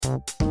Velkommen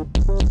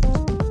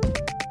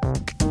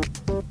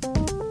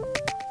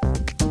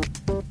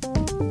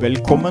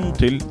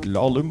til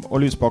Lahlum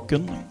og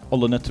Lysbakken,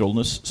 alle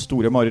nettrollenes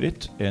store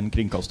mareritt, en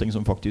kringkasting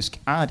som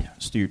faktisk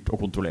styrt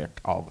og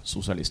kontrollert av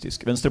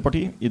Sosialistisk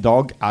Venstreparti. I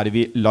dag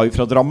vi live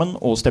fra Drammen,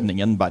 og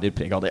stemningen bærer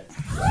preg av det.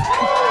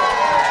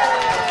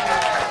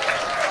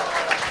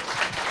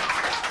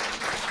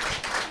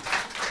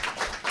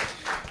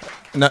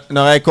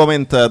 Når jeg kom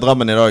inn til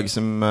Drammen i dag,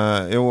 som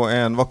jo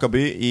en vakker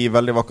by i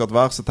veldig vakkert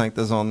vær, så tenkte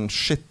jeg sånn,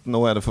 shit,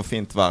 nå det for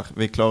fint vær.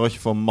 Vi klarer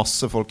ikke få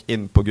masse folk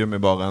inn på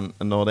gummibaren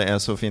når det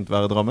så fint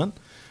vær i Drammen.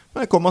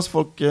 Men det kommer masse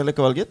folk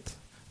likevel, gitt.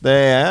 Det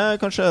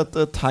kanskje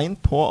et tegn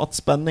på at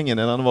spenningen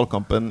i denne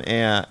valgkampen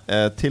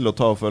til å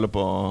ta og føle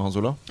på, Hans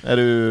Ola. Er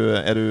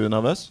du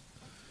nervøs?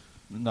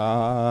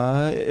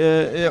 Nei,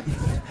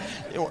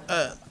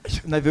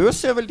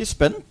 nervøs veldig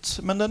spent,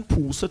 men det en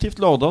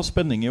positivt ladet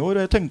spenning i år.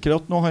 Jeg tenker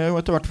at nå har jeg jo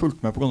etter hvert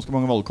fulgt med på ganske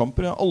mange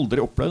valgkamper. Jeg har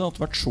aldri opplevd at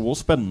det har vært så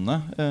spennende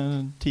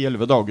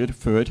 10-11 dager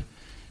før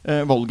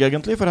valget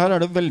egentlig. For her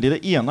det veldig,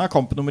 det ene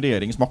kampen om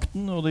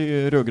regjeringsmakten og de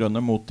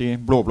rødgrønne mot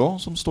de blå-blå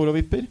som står og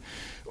vipper.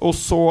 Og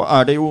så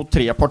det jo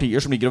 3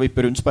 partier som ligger og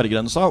vipper rundt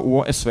sperregrensa,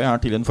 og SV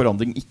til en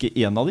forandring ikke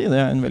en av de.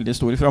 Det en veldig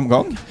stor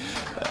framgang.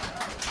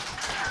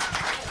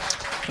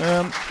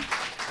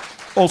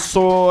 Og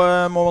så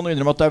må man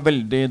innrømme at det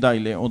veldig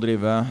deilig å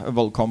drive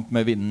valgkamp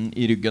med vinden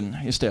i ryggen,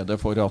 i stedet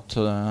for at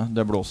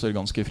det blåser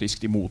ganske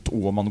friskt imot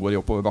og man går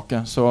i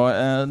oppoverbakke. Så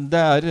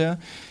det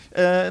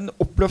en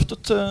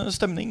oppløftet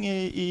stemning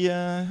i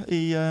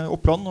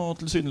Oppland, og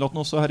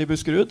tilsynelatende også her i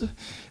Buskerud.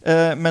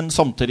 Men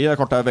samtidig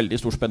klart det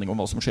veldig stor spenning om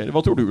hva som skjer.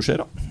 Hva tror du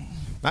skjer da?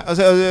 Nei,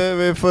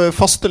 for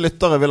faste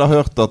lyttere ville ha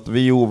hørt at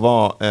vi jo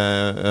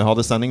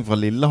hadde sending fra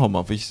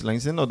Lillehammer for ikke så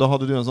lenge siden, og da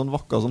hadde du en sånn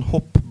vakker sånn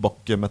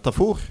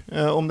hoppbakke-metafor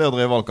om det å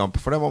drive valgkamp,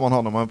 for det må man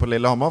ha når man på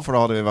Lillehammer, for da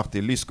hadde vi vært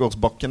i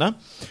Lysgårdsbakkene,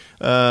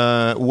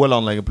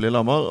 OL-anlegget på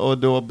Lillehammer, og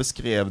da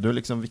beskrev du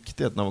liksom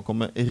viktigheten av å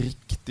komme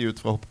riktig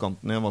ut fra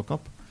hoppkanten i en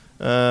valgkamp.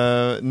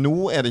 Nå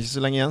det ikke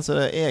så lenge igjen, så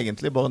det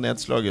egentlig bare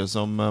nedslaget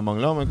som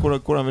mangler, men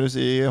hvordan vil du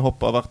si hopp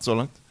har vært så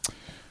langt?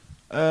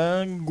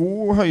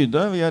 God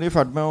høyde. Vi i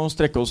ferd med å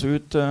strekke oss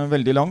ut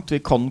veldig langt.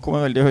 Vi kan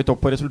komme veldig høyt opp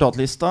på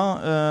resultatlista,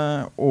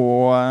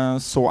 og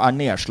så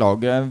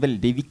nedslaget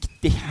veldig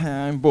viktig,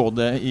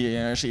 både i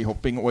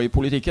skihopping og i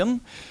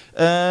politikken.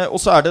 Og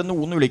så det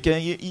noen ulike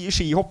i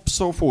skihopp,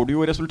 så får du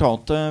jo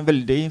resultatet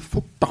veldig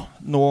fort da.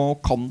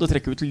 Nå kan det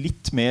trekke ut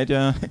litt mer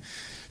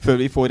før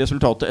vi får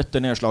resultatet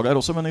etter nedslaget her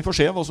også, men vi får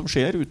se hva som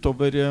skjer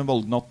utover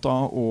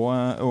valgnatta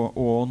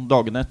og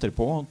dagene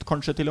etterpå,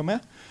 kanskje til og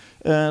med.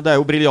 Det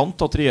jo briljant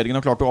at regjeringen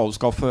har klart å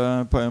avskaffe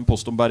en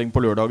postombæring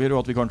på lørdager,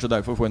 og at vi kanskje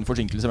derfor får en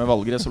forsinkelse med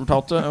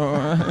valgresultatet.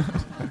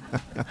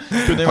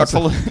 Kunne i hvert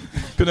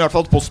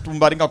fall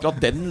postombæring akkurat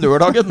den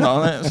lørdagen,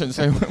 da,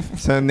 synes jeg jo.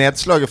 Så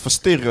nedslaget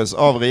forstyrres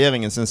av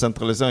regjeringens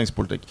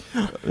sentraliseringspolitikk.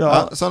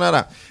 Ja, sånn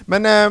det.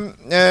 Men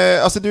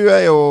altså, du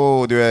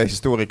du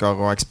historiker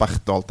og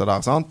ekspert og alt det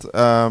der, sant?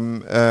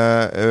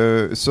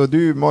 Så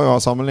du må jo ha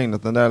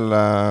sammenlignet en del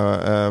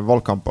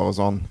valgkamper og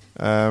sånn.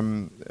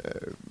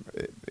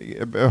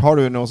 Har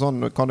du noe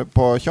sånn, kan du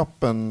på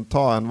kjappen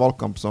ta en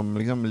valgkamp som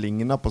liksom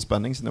ligner på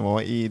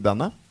spenningsnivået i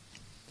denne?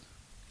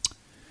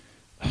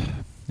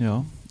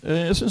 Ja,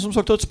 jeg synes som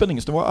sagt at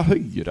spenningsnivået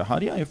høyere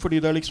her, fordi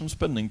det liksom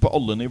spenning på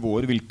alle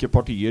nivåer. Hvilke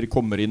partier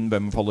kommer inn,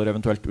 hvem faller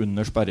eventuelt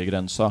under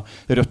sperregrensa.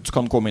 Rødt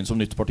kan komme inn som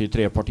nytt parti,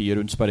 3 partier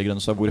rundt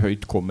sperregrensa. Hvor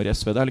høyt kommer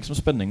SV? Det liksom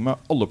spenning med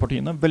alle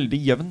partiene, veldig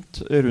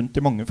jevnt rundt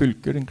i mange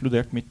fylker,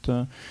 inkludert mitt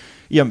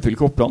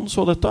hjemfylke Oppland,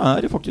 så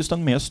dette faktisk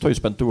den mest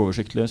høyspente og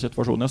oversiktlige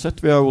situasjonen jeg har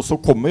sett. Vi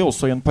kommer jo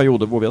også i en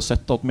periode hvor vi har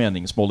sett at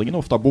meningsmålingen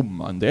ofte har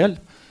bommet en del.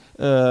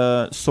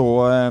 Så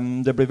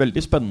det blir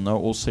veldig spennende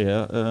å se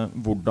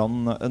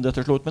hvordan dette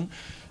slår ut. Men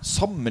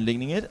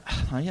sammenligninger,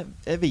 nei,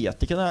 jeg vet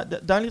ikke.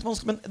 Det litt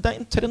vanskelig, men det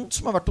en trend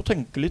som har vært å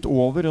tenke litt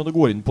over, og det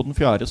går inn på den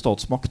 4.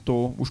 statsmakt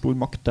og hvor stor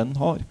makt den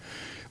har.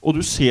 Og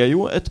du ser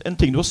jo en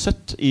ting du har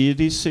sett i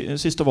de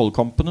siste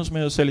valgkampene, som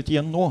jeg ser litt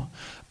igjen nå,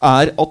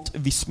 at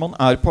hvis man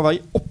på vei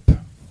opp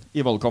i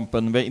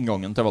valgkampen, ved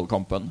inngangen til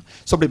valgkampen,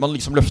 så blir man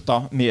liksom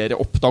løftet mer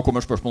opp. Da kommer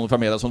spørsmålet fra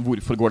media sånn,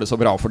 hvorfor går det så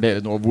bra for dere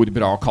nå? Hvor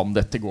bra kan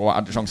dette gå?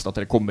 Det sjansen at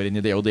dere kommer inn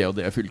i det og det og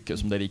det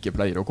fylket som dere ikke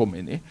pleier å komme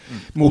inn i?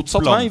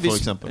 Motsatt vei, for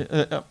eksempel.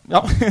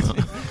 Ja,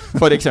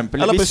 for eksempel.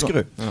 Eller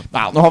Buskerud.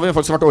 Nei, nå har vi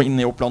faktisk vært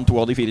inne i Oppland 2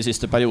 av de 4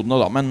 siste periodene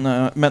da, men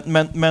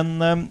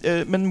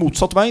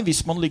motsatt vei,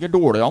 hvis man ligger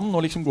dårlig an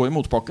og liksom går i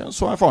motbakke,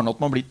 så faren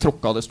at man blir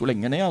tråkket desto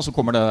lenger ned, og så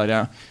kommer det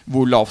der,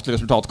 hvor lavt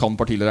resultat kan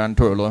partilederen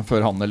tøle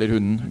før han eller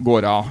hun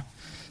går av.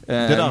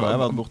 Det der har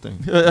jeg vært borte.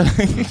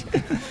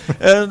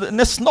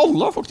 Nesten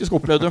alle har faktisk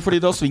opplevd det, fordi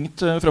det har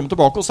svingt frem og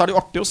tilbake. Og så det jo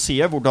artig å se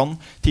hvordan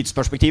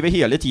tidsperspektivet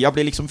hele tiden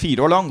blir liksom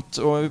 4 år langt.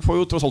 Og vi får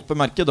jo tross alt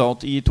bemerke da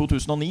at i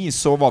 2009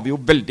 så var vi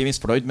jo veldig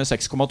misfornøyd med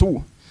 6,2.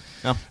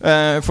 Ja.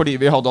 Fordi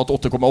vi hadde hatt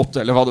 8,8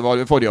 eller hva det var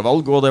i forrige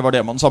valg, og det var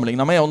det man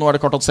sammenlignet med. Og nå er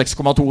det klart at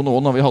 6,2 nå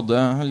når vi hadde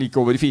like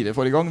over 4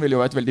 forrige gang, vil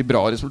jo være et veldig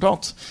bra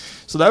resultat.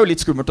 Så det er jo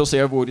litt skummelt å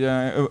se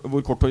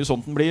hvor kort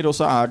horisonten blir. Og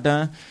så er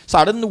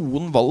det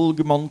noen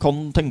valg man kan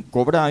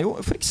tenke over. Det er jo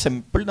for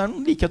eksempel, det er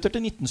noen likheter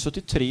til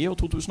 1973 og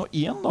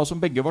 2001 da,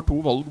 som begge var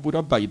 2 valg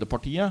hvor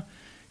Arbeiderpartiet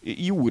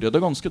gjorde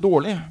det ganske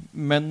dårlig.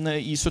 Men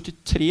i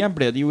 73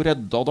 ble de jo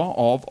redda da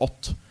av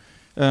at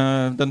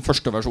den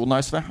første versjonen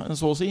av SV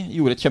så å si,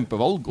 gjorde et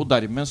kjempevalg, og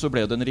dermed så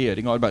ble det en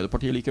regjering av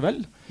Arbeiderpartiet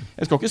likevel.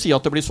 Jeg skal ikke si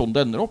at det blir sånn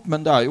det ender opp,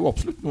 men det er jo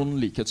absolutt noen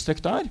likhetstrekk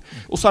der.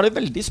 Og så er det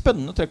veldig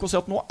spennende trekk å se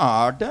at nå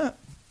er det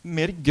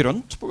mer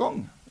grønt på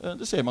gang.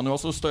 Det ser man jo,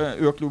 altså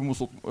økt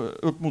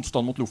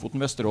motstand mot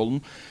Lofoten, Vesterålen.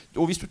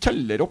 Og hvis du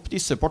teller opp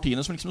disse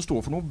partiene som liksom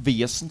står for noe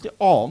vesentlig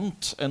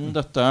annet enn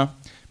dette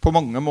på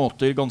mange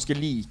måter ganske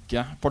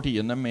like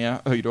partiene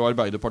med Høyre og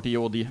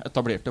Arbeiderpartiet og de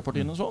etablerte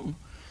partiene sånn,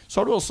 så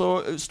har du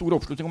også stor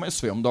oppslutning om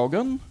SV om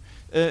dagen.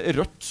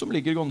 Rødt som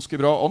ligger ganske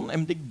bra an.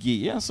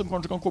 MDG som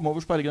kanskje kan komme over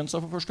sperregrensa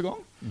for første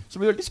gang. Så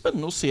det blir veldig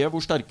spennende å se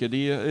hvor sterke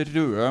de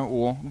røde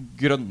og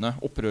grønne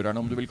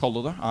opprørerne, om du vil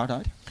kalle det, er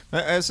der.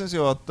 Jeg synes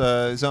jo at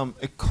liksom,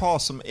 hva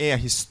som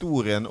er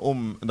historien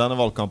om denne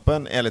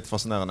valgkampen er litt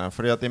fascinerende.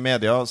 Fordi at i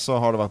media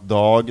så har det vært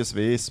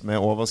dagesvis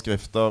med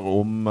overskrifter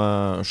om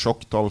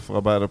sjokktall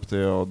for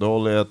Arbeiderpartiet og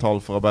dårlige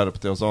tall for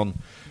Arbeiderpartiet og sånn.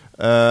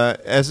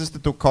 Jeg synes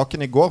det tok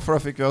kaken i går, for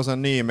da fikk vi altså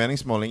en ny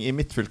meningsmåling i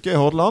mitt fylke, i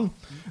Hordaland.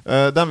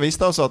 Den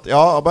viste altså at ja,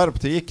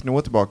 Arbeiderpartiet gikk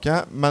noe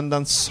tilbake, men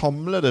den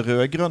samlede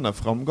rødgrønne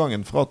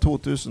framgangen fra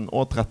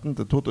 2013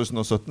 til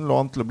 2017 lå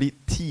an til å bli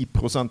 10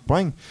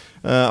 prosentpoeng.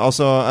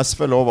 Altså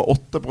SV lå over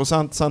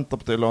 8%,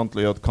 Senterpartiet lå an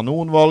til å gjøre et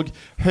kanonvalg,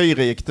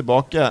 Høyre gikk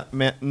tilbake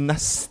med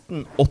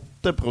nesten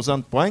 8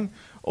 prosentpoeng,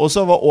 og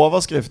så var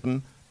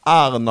overskriften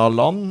Erna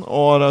land,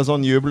 og det er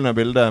sånn jublende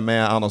bilde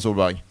med Erna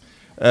Solberg.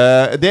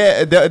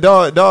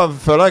 Da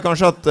føler jeg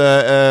kanskje at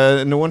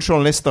noen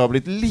journalister har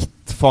blitt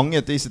litt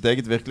fanget i sitt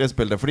eget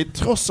virkelighetsbilde, fordi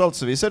tross alt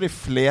så viser de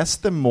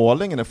fleste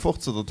målingene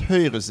fortsatt at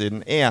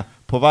høyresiden er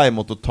på vei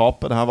mot å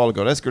tape det her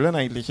valget, og det skulle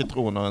en egentlig ikke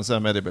tro når en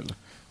ser mediebildet.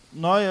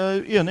 Nei, jeg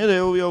er enig i det,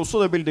 og vi har også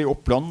det bildet i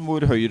Oppland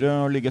hvor Høyre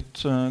har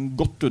ligget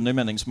godt under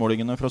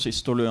meningsmålingene fra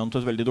sist og løgn til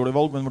et veldig dårlig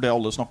valg, men hvor det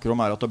alle snakker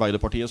om er at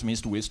Arbeiderpartiet, som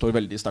historisk står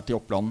veldig sterkt i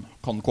Oppland,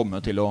 kan komme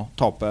til å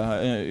tape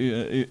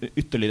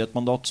ytterligere et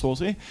mandat, så å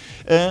si.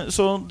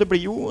 Så det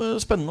blir jo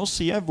spennende å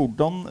se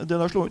hvordan det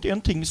der slår ut.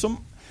 En ting som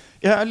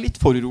jeg er litt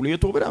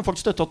foruroliget over er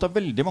faktisk dette at det er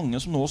veldig mange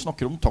som nå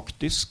snakker om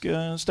taktisk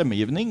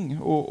stemmegivning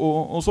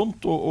og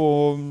sånt,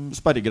 og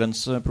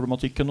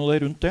sperregrenseproblematikken og det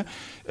rundt det.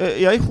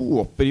 Jeg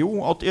håper jo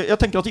at jeg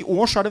tenker at i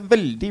år så er det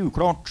veldig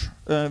uklart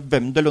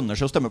hvem det lønner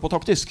seg å stemme på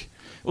taktisk.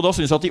 Og da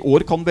synes jeg at i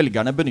år kan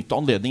velgerne benytte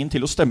anledningen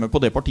til å stemme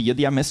på det partiet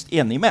de er mest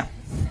enige med.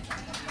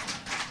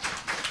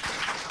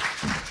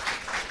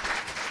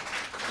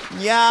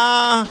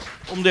 Ja,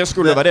 om det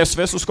skulle være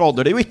SV så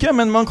skader det jo ikke,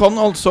 men man kan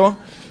altså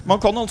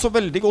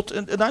veldig godt.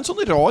 Det er en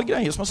sånn rar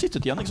greie som har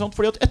sittet igjen, ikke sant?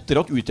 Fordi at etter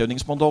at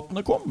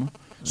utjevningsmandatene kom,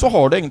 så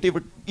har det egentlig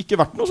ikke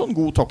vært noe sånn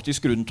god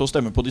taktisk grunn til å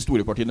stemme på de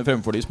store partiene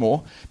fremfor de små.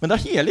 Men det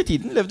har hele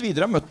tiden levd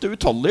videre. Jeg har møtt det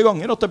utallige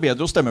ganger at det er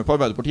bedre å stemme på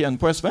Arbeiderpartiet enn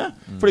på SV.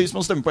 Fordi hvis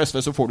man stemmer på SV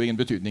så får du ingen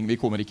betydning. Vi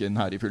kommer ikke inn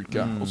her i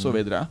fylket, og så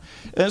videre.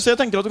 Så jeg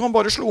tenker at du kan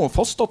bare slå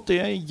fast at det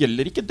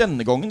gjelder ikke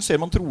denne gangen. Ser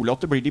man trolig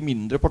at det blir de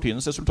mindre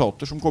partienes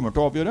resultater som kommer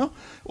til å avgjøre.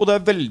 Og det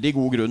er veldig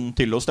god grunn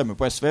til å stemme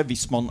på SV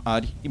hvis man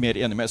er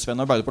mer enig med SV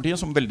enn Arbeiderpartiet,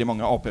 som veldig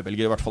mange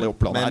AP-velgere i hvert fall i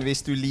Oppland er. Men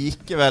hvis du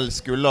likevel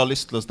skulle ha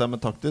lyst til å stemme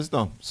taktisk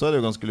da, så er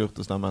det jo ganske lurt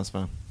å stemme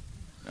SV.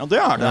 Ja, det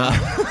er det.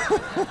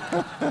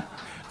 Ja.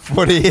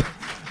 Fordi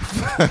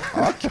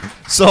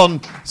sånn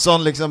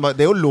liksom,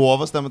 det er jo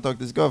lov å stemme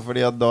taktisk også,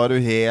 fordi at da er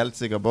du helt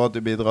sikker på at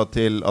du bidrar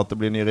til at det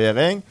blir ny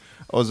regjering,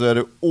 og så er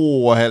du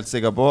også helt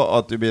sikker på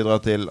at du bidrar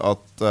til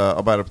at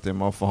Arbeiderpartiet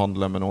må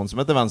forhandle med noen som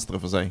heter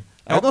Venstre for seg.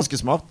 Det er ganske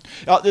smart.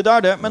 Ja, det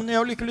er det, men jeg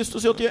har like lyst til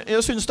å si at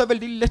jeg synes det er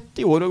veldig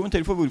lett i år å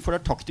argumentere for hvorfor det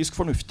er taktisk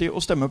fornuftig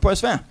å stemme på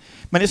SV.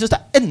 Men jeg synes det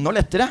er enda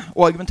lettere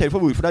å argumentere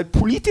for hvorfor det er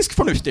politisk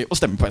fornuftig å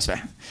stemme på SV.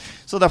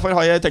 Så derfor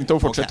har jeg tenkt å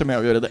fortsette med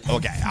å gjøre det.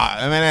 Ok, ja,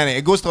 jeg mener enig.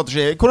 God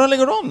strategi. Hvordan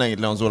ligger du an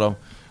egentlig, Hans Olav?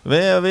 Vi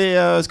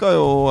skal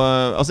jo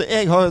altså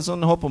jeg har et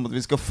sånn håp om at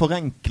vi skal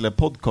forenkle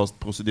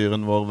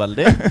podcastprosedyren vår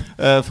veldig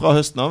fra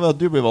høsten av ved at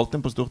du blir valgt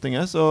inn på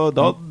Stortinget, så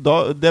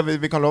det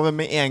vi kan love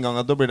med en gang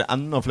at da blir det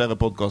enda flere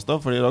podcaster,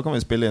 fordi da kan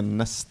vi spille inn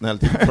nesten hele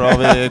tiden, for da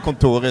har vi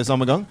kontor i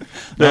samme gang.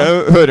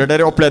 Hører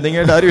dere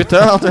oppledninger der ute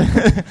at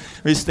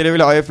hvis dere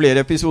vil ha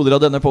flere episoder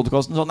av denne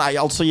podcasten, så nei,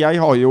 altså jeg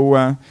har jo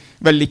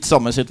vel litt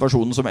samme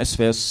situasjonen som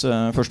SVs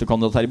første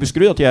kandidat her i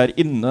Buskerud, at jeg er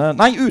inne,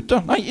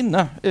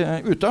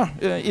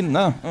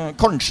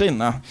 kanskje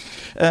inne.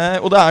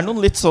 Og det er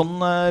noen litt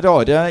sånn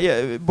rare,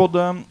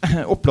 både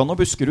Oppland og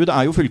Buskerud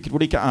er jo fylker hvor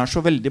det ikke er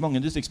så veldig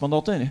mange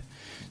distriktsmandater.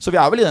 Så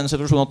vi er vel i den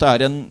situasjonen at det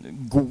er en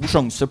god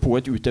sjanse på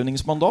et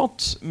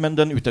utjevningsmandat, men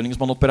den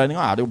utjevningsmandatberegningen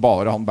er det jo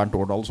bare han Bernt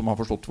Årdal som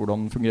har forstått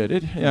hvordan den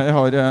fungerer. Jeg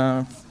har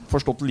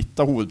forstått litt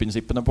av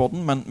hovedprinsippene på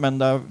den, men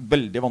det er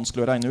veldig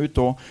vanskelig å regne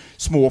ut, og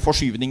små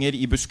forskyvninger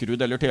i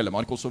Buskerud eller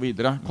Telemark og så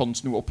videre kan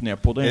snu opp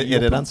ned på det.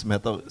 Er det den som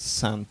heter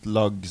St.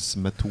 Lugs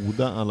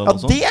metode, eller Ja,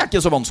 noe sånt? det er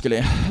ikke så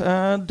vanskelig.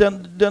 Den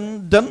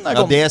er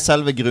Ja, det er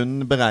selve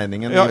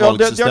grunnberegningen Ja, i ja, det er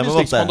valgsystemet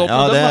vårt.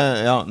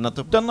 distriktsmandaten, Ja,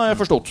 nettopp. Den har jeg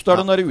forstått. Det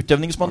er den der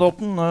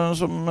utjevningsmandaten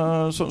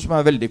som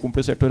er veldig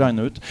komplisert å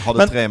regne ut.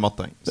 Hadde 3 i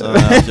matte, så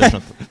jeg har ikke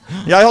skjønt det.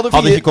 Jeg hadde 4.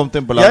 Hadde ikke kommet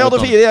inn på Jeg hadde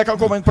lærerutdanningen. 4, jeg kan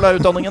komme inn på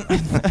lærerutdanningen.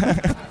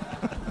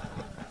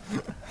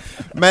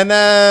 Men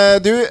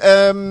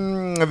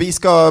vi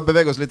skal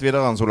bevege oss litt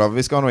videre, Hans Olav.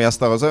 Vi skal ha noen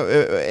gjester.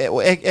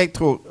 Og jeg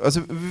tror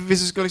altså,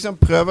 hvis vi skal liksom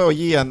prøve å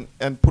gi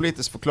en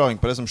politisk forklaring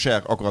på det som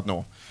skjer akkurat nå,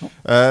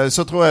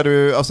 så tror jeg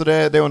altså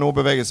det er jo noe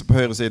bevegelse på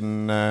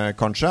høyresiden,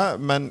 kanskje.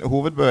 Men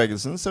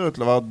hovedbevegelsen ser ut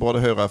til å være at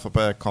både Høyre og FrP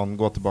kan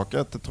gå tilbake,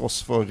 til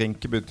tross for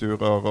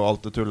Rinkebyturer og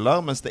alt det tullet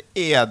der. Mens det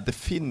er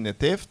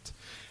definitivt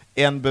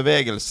en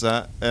bevegelse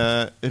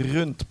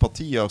rundt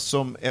partier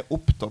som er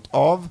opptatt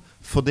av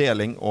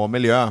fordeling og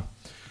miljø.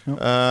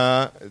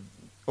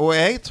 Og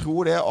jeg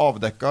tror det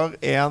avdekker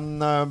en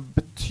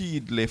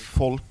betydelig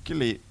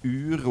folkelig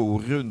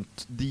uro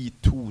rundt de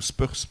 2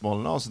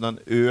 spørsmålene, altså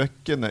den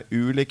økende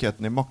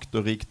ulikheten i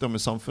makt og rikdom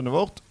i samfunnet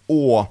vårt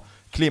og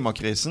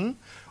klimakrisen,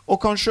 og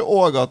kanskje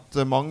også at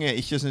mange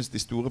ikke synes de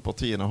store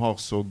partiene har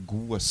så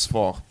gode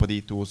svar på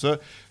de 2.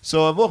 Så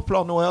vår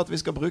plan nå er at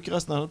vi skal bruke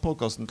resten av denne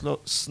podcasten til å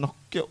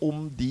snakke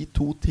om de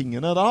 2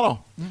 tingene der da.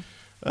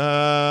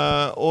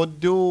 Og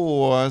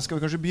da skal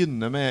vi kanskje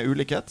begynne med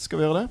ulikhet. Skal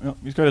vi gjøre det? Ja,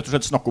 vi skal rett og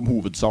slett snakke om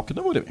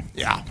hovedsakene våre.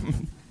 Ja.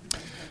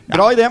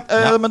 Bra idé,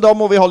 men da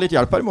må vi ha litt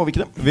hjelp her, må vi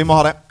ikke det? Vi må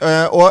ha det.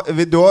 Og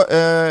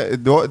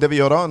det vi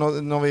gjør da,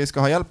 når vi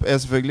skal ha hjelp,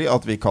 er selvfølgelig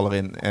at vi kaller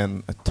inn en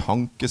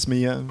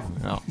tankesmie.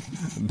 Ja.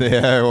 Det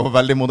er jo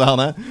veldig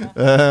moderne.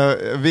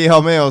 Vi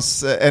har med oss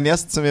en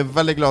gjest som vi er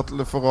veldig glad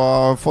for å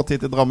ha fått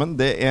hit til Drammen.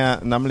 Det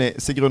er nemlig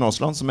Sigrun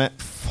Aasland, som er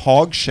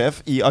fagsjef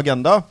i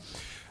Agenda.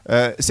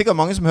 Sikkert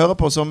mange som hører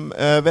på som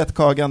vet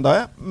hva Agenda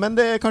er, men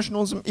det er kanskje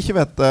noen som ikke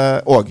vet det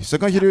også. Så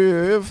kan ikke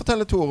du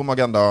fortelle 2 ord om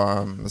Agenda,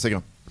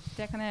 Sigrun?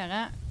 Det kan jeg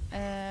gjøre.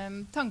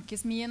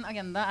 Tankesmien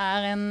Agenda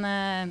er en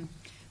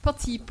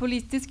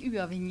partipolitisk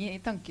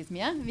uavhengig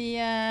tankesmie. Vi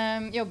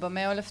jobber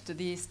med å løfte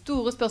de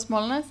store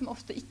spørsmålene som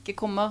ofte ikke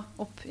kommer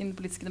opp i den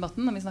politiske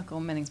debatten når vi snakker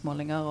om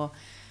meningsmålinger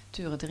og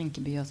turer til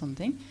Rinkeby og sånne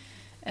ting.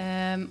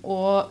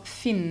 Og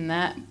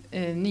finne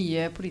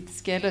nye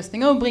politiske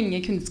løsninger og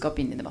bringe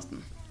kunnskap inn i debatten.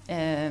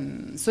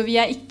 Så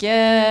vi er ikke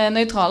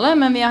nøytrale,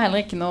 men vi har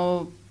heller ikke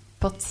noe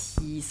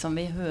parti som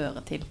vi hører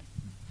til.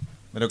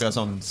 Men dere er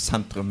sånn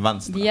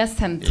sentrum-venstre? Vi er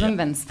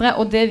sentrum-venstre,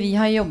 og det vi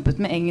har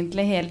jobbet med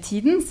egentlig hele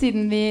tiden,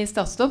 siden vi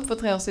startet opp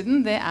for 3 år siden,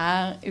 det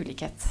er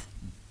ulikhet.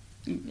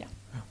 Ja.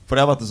 For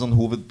det har vært et sånn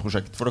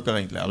hovedprosjekt for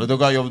dere egentlig. Eller,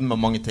 dere har jobbet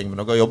med mange ting, men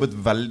dere har jobbet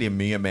veldig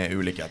mye med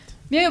ulikhet.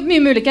 Vi har jobbet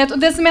mye med ulikhet,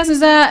 og det som jeg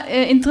synes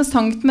er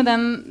interessant med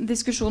den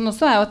diskusjonen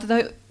også, er jo at det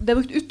er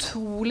brukt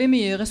utrolig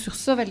mye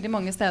ressurser veldig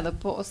mange steder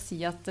på å si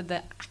at det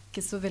er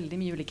ikke så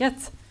veldig mye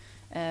ulikhet.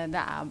 Det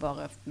er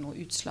bare noe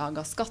utslag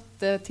av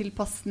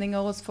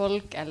skattetilpasninger hos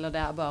folk, eller det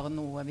er bare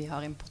noe vi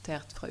har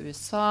importert fra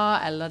USA,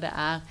 eller det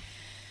er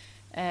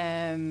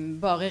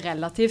bare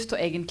relativt,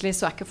 og egentlig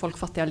så er ikke folk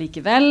fattige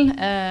likevel.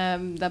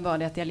 Det er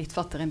bare det at de er litt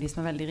fattigere enn de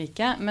som er veldig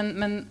rike.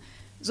 Men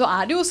så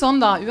er det jo sånn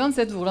da,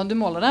 uansett hvordan du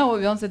måler det,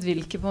 og uansett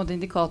hvilke på en måte,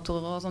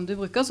 indikatorer og sånn du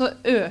bruker, så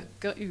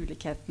øker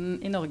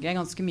ulikheten i Norge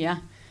ganske mye.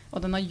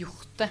 Og den har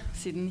gjort det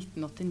siden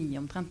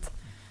 1989 omtrent.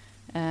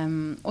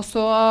 Og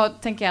så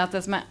tenker jeg at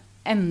det som er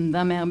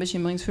enda mer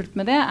bekymringsfullt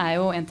med det, er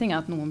jo en ting er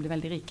at noen blir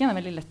veldig rike. Det er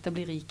veldig lett å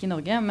bli rik i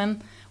Norge,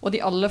 og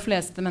de aller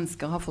fleste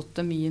mennesker har fått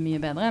det mye,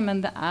 mye bedre.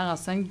 Men det er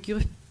altså en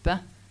gruppe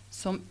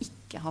som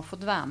ikke har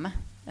fått være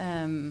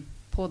med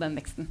på den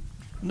veksten.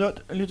 Det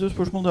er et lite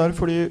spørsmål der,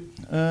 fordi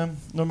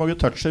når Margaret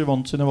Thatcher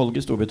vant sine valg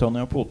i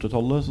Storbritannia på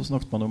 80-tallet, så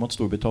snakket man om at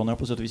Storbritannia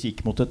på sett og vis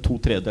gikk mot et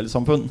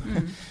 2/3-samfunn.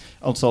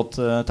 Altså at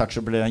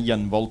Thatcher ble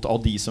gjenvalgt av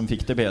de som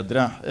fikk det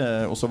bedre,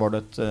 og så var det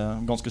et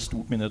ganske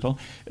stort mindretall.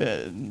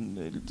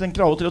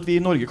 Tenker av og til at vi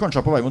i Norge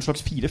kanskje er på vei mot et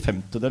slags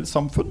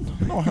 4/5-samfunn.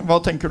 Hva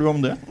tenker du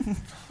om det?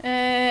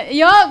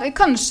 Ja,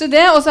 kanskje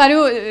det. Og så er det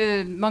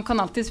jo, man kan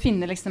alltid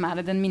finne liksom,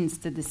 er det den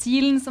minste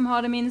desilen som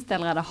har det minst,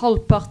 eller er det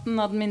halvparten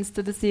av den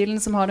minste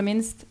desilen som har det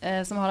minst,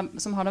 som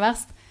har det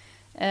verst.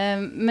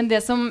 Men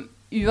det som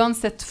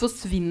uansett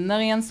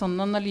forsvinner i en sånn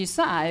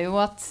analyse er jo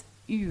at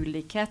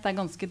ulikhet er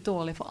ganske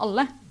dårlig for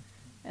alle.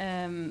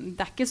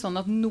 Det er ikke sånn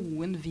at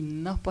noen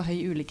vinner på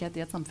høy ulikhet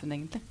i et samfunn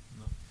egentlig.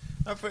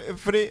 Ja,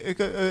 fordi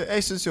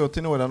jeg synes jo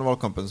til nå i denne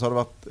valgkampen så har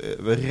det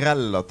vært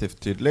relativt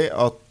tydelig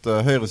at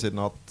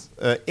høyresiden har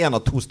hatt en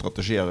av 2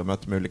 strategier i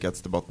møte med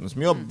ulikhetsdebatten,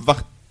 som jo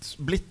har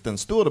blitt en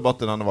stor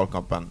debatt i denne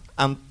valgkampen.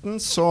 Enten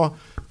så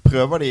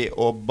prøver de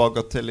å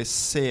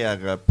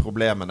bagatellisere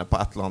problemene på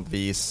et eller annet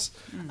vis.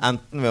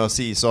 Enten ved å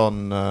si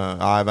sånn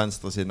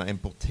venstresiden har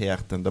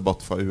importert en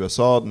debatt fra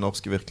USA, den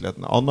norske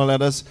virkeligheten er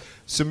annerledes,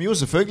 som jo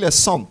selvfølgelig er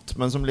sant,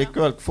 men som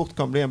likevel fort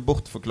kan bli en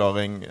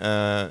bortforklaring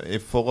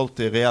i forhold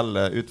til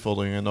reelle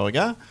utfordringer i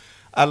Norge.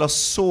 Eller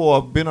så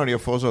begynner de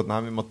å foreslå at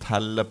nei, vi må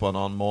telle på en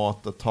annen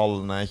måte,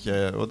 tallene er ikke,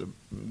 og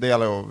det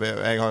gjelder jo,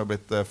 jeg har jo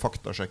blitt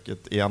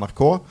faktasjekket i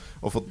NRK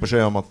og fått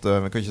beskjed om at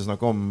vi kan ikke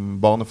snakke om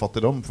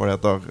barnefattigdom, for det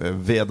heter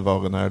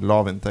vedvarende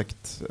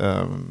lavinntekt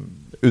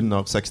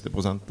under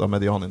 60% av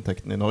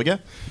medianinntekten i Norge,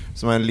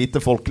 som er en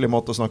lite folkelig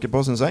måte å snakke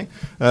på, synes jeg.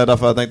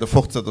 Derfor har jeg tenkt å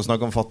fortsette å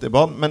snakke om fattige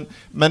barn.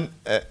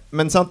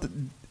 Men sant,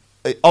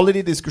 alle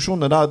de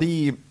diskusjonene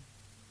der,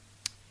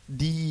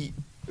 de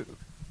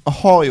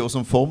har jo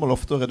som formål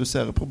ofte å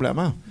redusere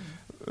problemet.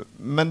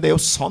 Men det er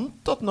jo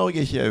sant at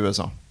Norge ikke er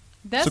USA.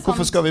 Så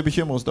hvorfor skal vi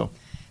bekymre oss da?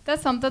 Det er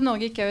sant at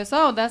Norge ikke er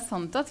USA, og det er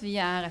sant at vi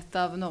er et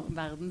av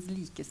verdens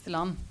likeste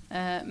land.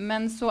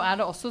 Men så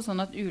er det også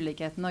sånn at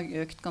ulikheten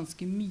har økt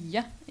ganske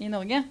mye i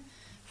Norge.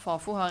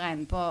 Fafo har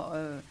regnet på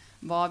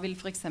hva vil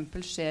for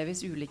eksempel skje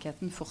hvis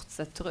ulikheten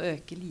fortsetter å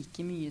øke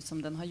like mye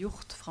som den har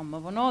gjort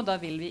fremover nå. Da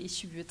vil vi i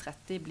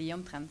 2030 bli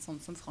omtrent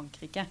sånn som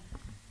Frankrike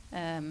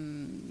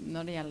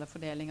når det gjelder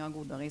fordeling av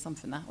goder i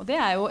samfunnet. Og det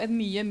er jo et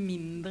mye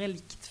mindre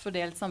likt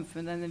fordelt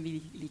samfunn enn vi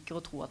liker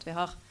å tro at vi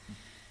har.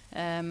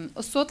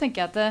 Og så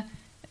tenker jeg at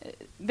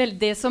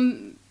det som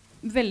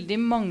veldig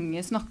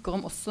mange snakker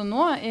om også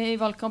nå i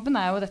valgkampen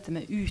er jo dette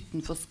med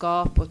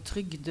utenforskap og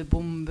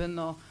trygdebomben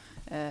og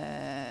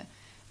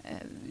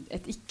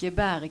et ikke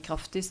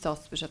bærekraftig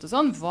statsbudsjett og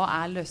sånn. Hva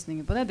er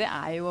løsningen på det? Det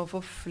er jo å få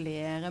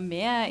flere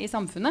med i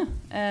samfunnet.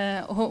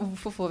 Og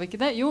hvorfor får vi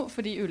ikke det? Jo,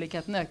 fordi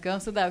ulikheten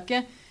øker. Så det er jo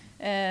ikke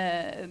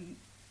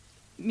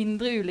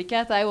mindre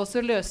ulikhet er jo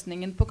også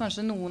løsningen på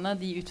kanskje noen av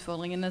de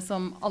utfordringene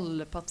som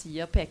alle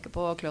partier peker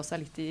på og klør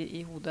seg litt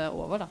i hodet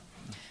over da.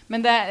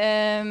 Men det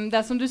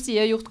er som du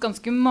sier gjort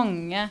ganske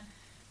mange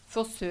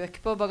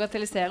forsøk på å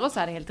bagatellisere oss,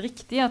 er det helt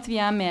riktig at vi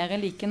er mer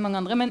like enn mange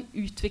andre, men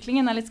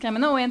utviklingen er litt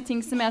skremmende, og en ting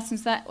som jeg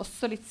synes er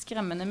også litt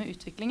skremmende med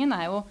utviklingen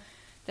er jo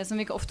det som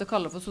vi ofte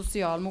kaller for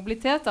sosial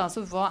mobilitet,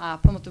 altså hva er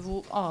på en måte,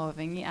 hvor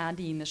avhengig er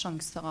dine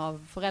sjanser av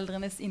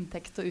foreldrenes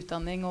inntekt og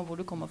utdanning og hvor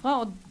du kommer fra,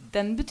 og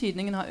den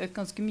betydningen har økt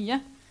ganske mye.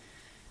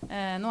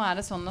 Nå er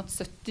det sånn at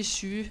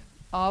 77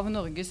 av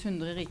Norges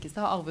 100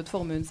 rikeste har arvet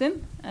formuen sin,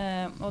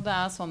 og det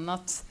er sånn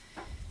at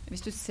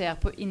hvis du ser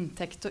på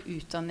inntekt og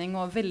utdanning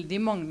og veldig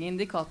mange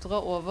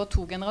indikatorer over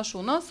 2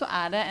 generasjoner, så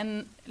er det en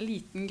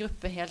liten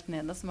gruppe helt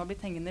nede som har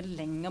blitt hengende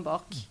lenger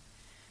bak.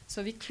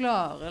 Så vi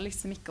klarer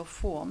liksom ikke å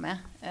få med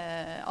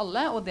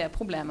alle, og det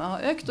problemet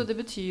har økt. Og det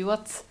betyr jo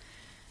at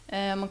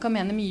man kan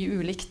mene mye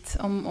ulikt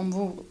om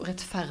hvor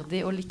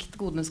rettferdig og likt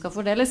godene skal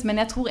fordeles. Men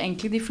jeg tror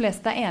egentlig de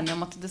fleste er enige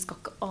om at det skal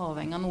ikke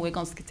avhenge av noe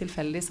ganske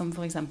tilfeldig, som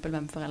for eksempel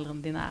hvem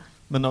foreldrene dine er.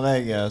 Men når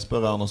jeg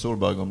spør Erna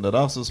Solberg om det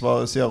der, så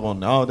sier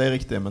hun, ja, det er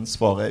riktig, men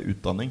svaret er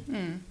utdanning.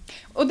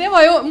 Og det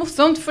var jo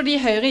morsomt, fordi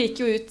Høyre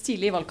gikk jo ut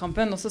tidlig i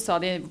valgkampen, og så sa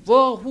de,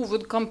 vår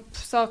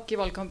hovedkampsak i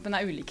valgkampen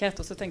er ulikhet,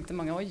 og så tenkte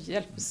mange, oi,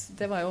 hjelpes,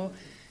 det var jo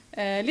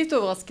litt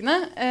overraskende.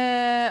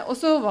 Og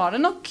så var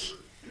det nok,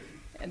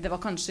 det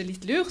var kanskje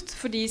litt lurt,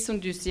 fordi som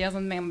du sier,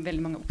 sånn,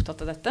 veldig mange er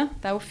opptatt av dette.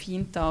 Det er jo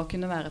fint da å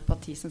kunne være et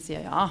parti som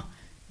sier, ja,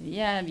 vi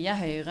er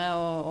Høyre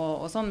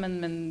og sånn,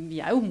 men vi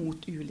er jo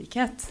mot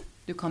ulikhet.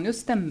 Du kan jo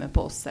stemme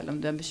på oss selv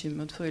om du er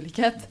bekymret for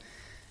ulikhet.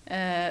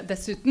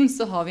 Dessuten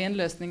så har vi en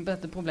løsning på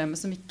dette problemet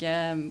som ikke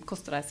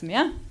koster deg så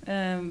mye,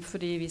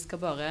 fordi vi skal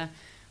bare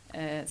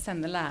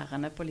sende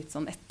lærerne på litt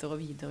sånn etter-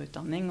 og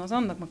videreutdanning og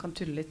sånn, at man kan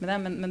tulle litt med det,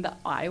 men det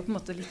er jo på en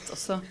måte litt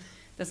også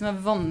det som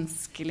er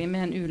vanskelig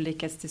med en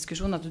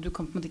ulikhetsdiskusjon, at du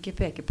kan på en måte ikke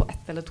peke på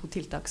 1 eller 2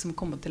 tiltak som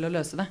kommer til å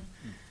løse det.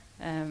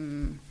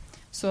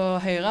 Så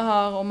Høyre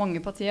har, og mange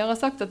partier har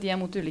sagt at de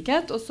er mot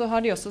ulikhet, og så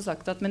har de også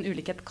sagt at men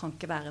ulikhet kan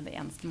ikke være det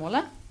eneste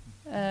målet.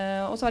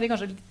 Og så har de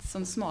kanskje litt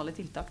sånn smale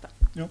tiltak da.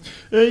 Ja.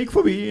 Jeg gikk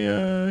forbi,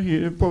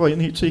 på veien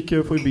hit så gikk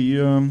jeg forbi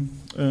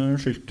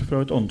skilt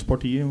fra et annet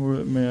parti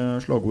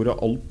med slagordet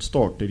 «Alt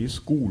starter i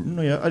skolen»,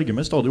 og jeg erger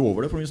meg stadig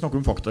over det, for vi snakker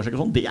om faktasjekk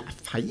og sånn. Det er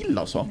feil,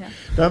 altså. Ja.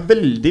 Det er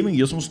veldig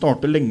mye som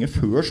starter lenge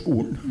før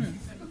skolen.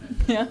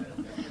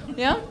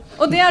 Ja,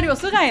 og det er det jo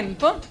også regnet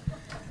på.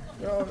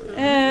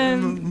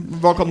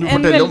 Hva kan du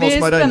fortelle om hva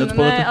som er regnet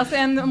på dette? Altså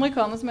en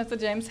amerikaner som heter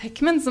James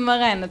Heckman, som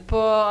har regnet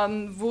på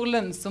hvor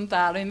lønnsomt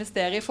det er å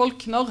investere i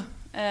folk når,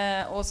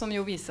 og som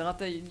jo viser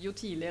at jo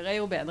tidligere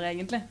jo bedre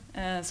egentlig.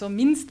 Så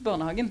minst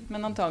barnehagen,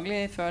 men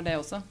antagelig før det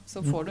også.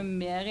 Så får du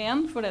mer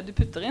igjen for det du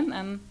putter inn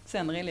enn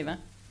senere i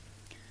livet.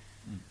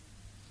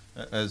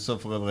 Så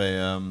for øvrig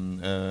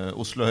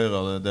Oslo Høyre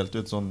hadde delt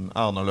ut sånn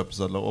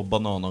Erna-løpesedler og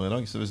bananer i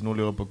dag, så hvis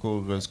noen lurer på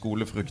hvor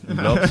skolefrukten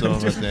ble av, så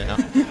vet de, ja.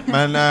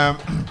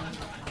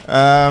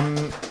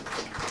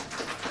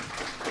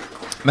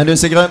 Men du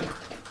Sigrid,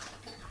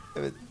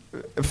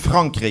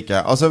 Frankrike,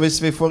 altså hvis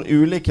vi får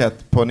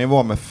ulikhet på nivå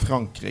med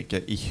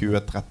Frankrike i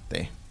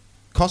 2030,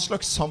 hva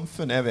slags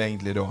samfunn er vi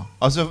egentlig da?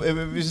 Altså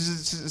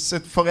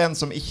for en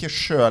som ikke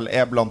selv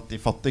er blant de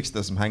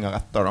fattigste som henger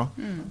etter da,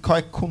 hva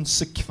er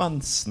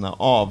konsekvensene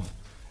av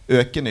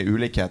økende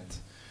ulikhet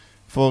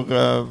for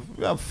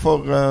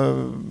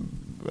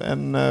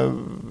en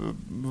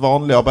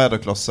vanlig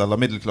arbeiderklasse eller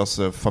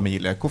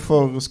middelklassefamilie?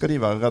 Hvorfor skal de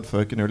være redd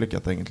for økende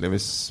ulikhet egentlig,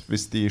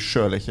 hvis de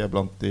selv ikke er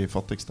blant de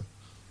fattigste?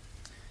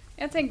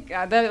 Jeg tenker,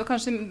 ja, det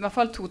kanskje I hvert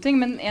fall 2 ting,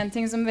 men en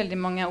ting som veldig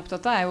mange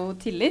opptatt av jo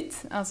tillit.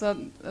 Altså,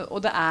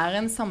 og det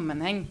en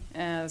sammenheng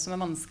som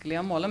vanskelig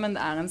å måle, men det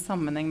en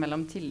sammenheng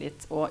mellom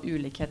tillit og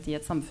ulikhet I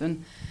et samfunn.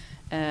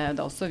 Det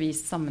også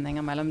vist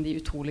sammenhenger mellom de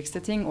utroligste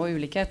ting og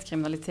ulikhet,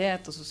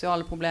 kriminalitet og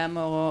sosiale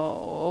problemer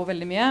og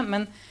veldig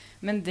mye.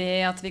 Men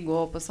det at vi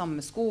går på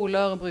samme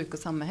skoler og bruker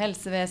samme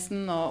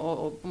helsevesen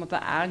og på en måte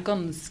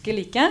ganske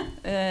like,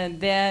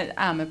 det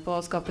med på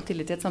å skape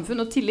tillit I et samfunn.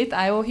 Og tillit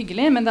jo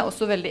hyggelig, men det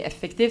også veldig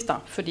effektivt da,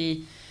 fordi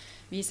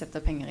vi setter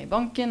penger I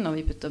banken, og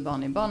vi putter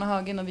barn I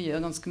barnehagen, og vi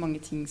gjør ganske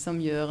mange ting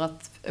som gjør at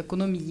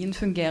økonomien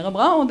fungerer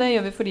bra, og det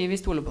gjør vi fordi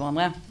vi stoler på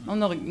hverandre. Og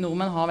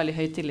nordmenn har veldig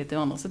høy tillit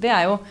til hverandre. Så det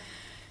jo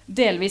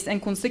delvis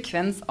en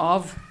konsekvens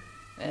av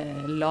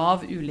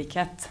lav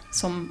ulikhet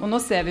og nå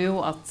ser vi jo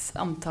at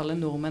antallet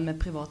nordmenn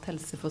med privat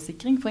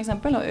helseforsikring for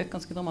eksempel har økt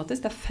ganske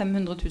dramatisk. Det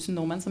 500 000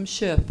 nordmenn som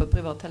kjøper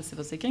privat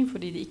helseforsikring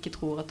fordi de ikke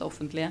tror at det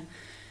offentlige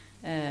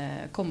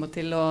kommer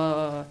til å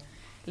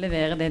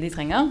levere det de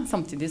trenger,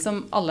 samtidig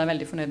som alle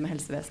veldig fornøyd med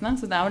helsevesenet.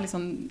 Så det jo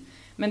liksom,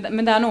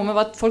 men det noe med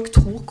hva folk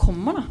tror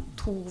kommer da.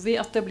 Tror vi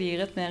at det blir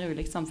et mer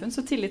ulikt samfunn?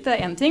 Så tillit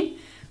en ting.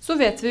 Så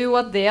vet vi jo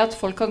at det at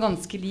folk har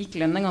ganske lik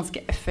lønn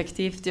ganske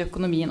effektivt I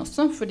økonomien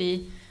også, fordi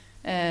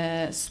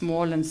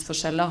små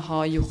lønnsforskjeller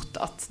har gjort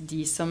at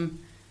de som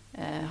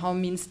har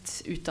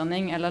minst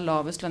utdanning eller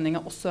lavest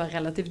lønninger også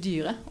relativt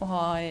dyre å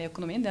ha I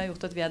økonomien. Det har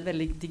gjort at vi et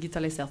veldig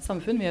digitalisert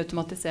samfunn. Vi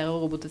automatiserer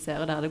og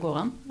robotiserer der det går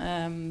an.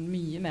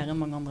 Mye mer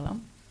enn mange andre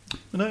land.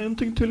 Men det en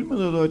ting til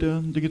med det der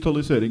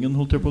digitaliseringen,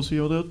 holdt jeg på å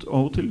si, og det at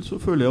av og til så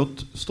føler jeg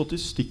at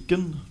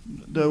statistikken,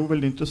 det jo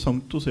veldig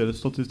interessant å se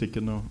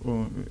statistikken og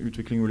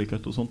utvikling og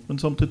ulikhet og sånt, men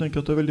samtidig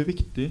tenker jeg at det veldig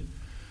viktig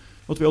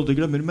at vi aldri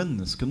glemmer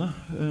menneskene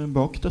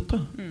bak dette.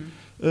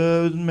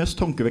 Den mest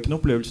tankevekkende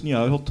opplevelsen jeg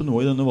har hatt til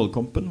nå I denne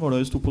valgkampen var da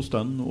jeg sto på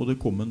stand og det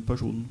kom en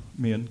person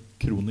med en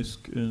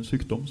kronisk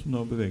sykdom som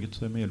da beveget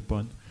seg med hjelp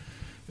av en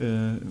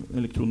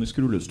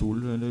elektronisk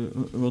rullestol eller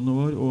hva det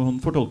var, og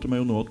han fortalte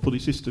meg jo nå at på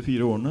de siste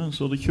 4 årene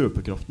så hadde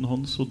kjøpekraften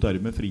hans og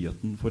dermed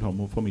friheten for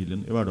ham og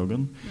familien I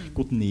hverdagen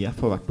gått ned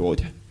for hvert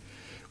år.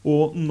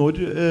 Og når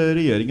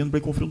regjeringen ble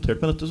konfrontert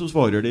med dette så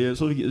svarer de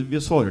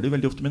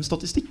veldig ofte med en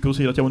statistikk og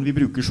sier at ja, men vi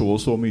bruker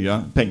så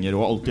mye penger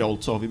og alt I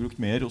alt så har vi brukt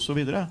mer og så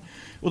videre.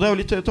 Og det jo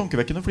litt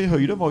tankevekkende fordi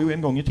Høyre var jo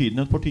en gang I tiden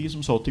et parti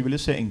som sa at de ville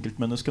se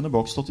enkeltmenneskene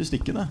bak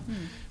statistikkene.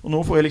 Og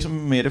nå får jeg liksom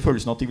mer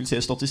følelsen at de vil se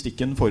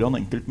statistikken foran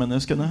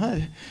enkeltmenneskene her.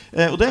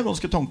 Og det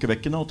ganske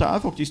tankevekkende at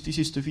det faktisk de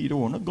siste 4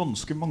 årene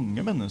ganske mange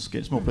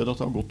mennesker som opplevde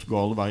at det har gått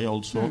gal vei,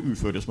 altså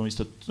uføre som har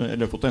mistet,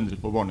 eller fått endret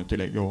på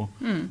barnetillegget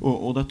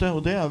og dette. Og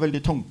det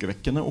veldig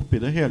tankevekkende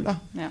oppi det hele.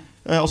 Ja.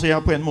 Altså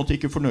jeg på en måte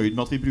ikke fornøyd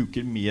med at vi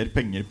bruker mer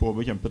penger på å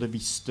bekjempe det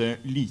hvis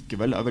det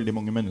likevel veldig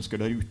mange mennesker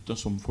der ute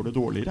som får det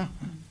dårligere.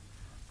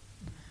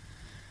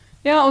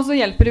 Ja, og så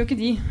hjelper det jo ikke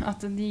de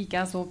at de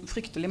ikke så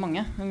fryktelig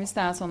mange. Men hvis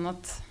det sånn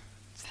at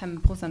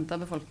 5%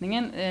 av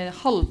befolkningen,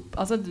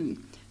 altså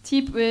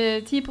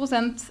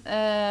 10%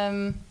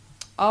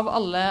 av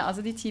alle,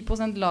 altså de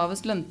 10%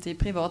 lavest lønte I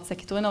privat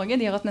sektor I Norge,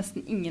 de har hatt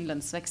nesten ingen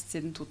lønnsvekst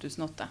siden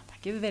 2008. Det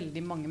ikke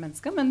veldig mange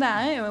mennesker, men det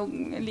jo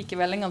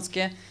likevel en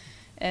ganske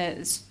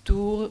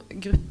stor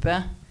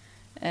gruppe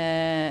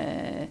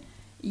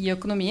I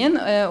økonomien,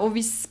 og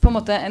hvis på en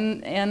måte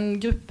en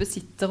gruppe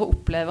sitter og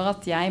opplever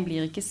at jeg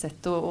blir ikke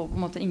sett, og på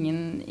en måte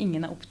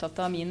ingen opptatt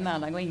av min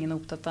hverdag, og ingen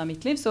opptatt av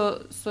mitt liv, så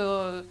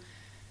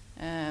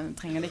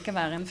trenger det ikke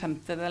være en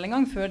 1/5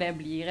 engang, før det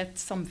blir et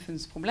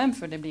samfunnsproblem,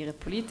 før det blir et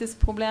politisk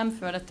problem,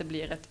 før dette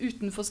blir et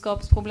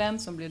utenforskapsproblem,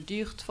 som blir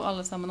dyrt for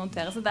alle sammen å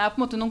håndtere. Så det på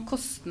en måte noen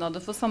kostnader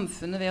for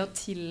samfunnet ved å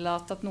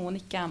tillate at noen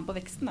ikke med på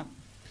veksten da.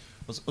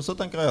 Og så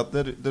tenker jeg at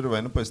det du var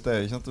inne på I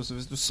sted,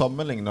 hvis du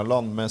sammenligner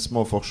land med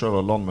små forskjeller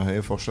og land med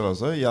høye forskjeller,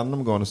 så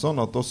gjennomgående sånn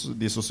at også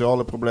de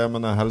sosiale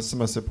problemene,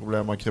 helsemessige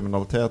problemer,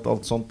 kriminalitet,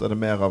 alt sånt det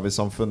mer av I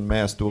samfunn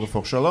med store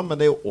forskjeller, men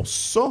det jo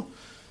også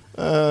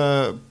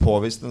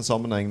påvist en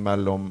sammenheng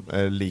mellom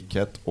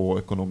likhet og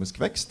økonomisk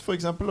vekst for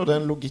eksempel, og det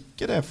en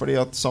logikk I det, fordi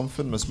at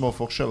samfunn med små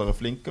forskjeller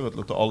flinkere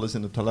til å ta alle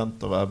sine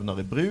talenter og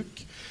evner I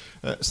bruk.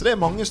 Så det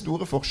mange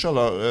store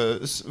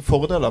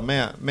fordeler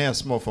med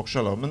små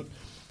forskjeller, men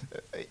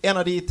en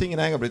av de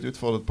tingene jeg har blitt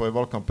utfordret på I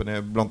valgkampen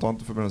blant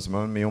annet I forbindelse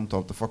med den mye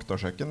omtalte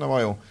faktasjekken, det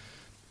var jo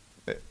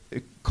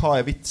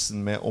hva vitsen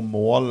med å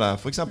måle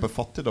for eksempel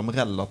fattigdom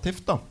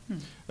relativt da?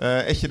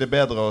 Ikke det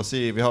bedre å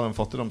si vi har en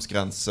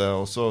fattigdomsgrense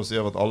og så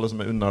sier vi at alle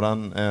som under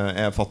den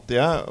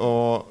fattige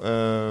og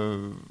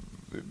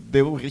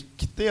det jo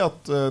riktig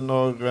at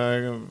når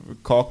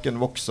kaken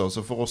vokser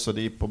så får også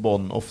de på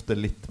bånd ofte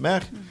litt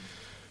mer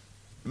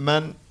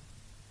men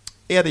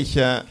det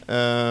ikke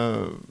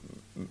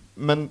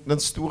men den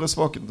store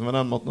svakheten med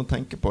den måten å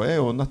tenke på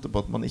jo nettopp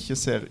at man ikke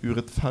ser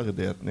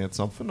urettferdigheten I et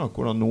samfunn og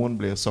hvordan noen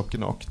blir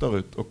sakkende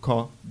akterut og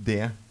hva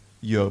det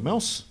gjør med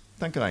oss,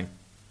 tenker jeg.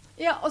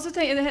 Ja, og så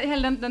tenker jeg,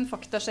 hele den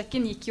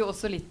faktasjekken gikk jo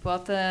også litt på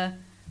at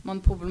man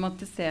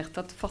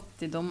problematiserte at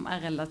fattigdom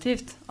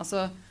relativt.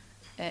 Altså,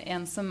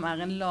 en som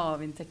en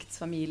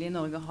lavinntektsfamilie I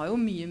Norge har jo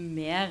mye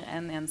mer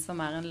enn en som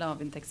en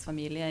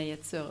lavinntektsfamilie I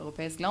et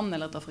søreuropeisk land,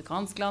 eller et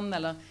afrikansk land,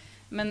 eller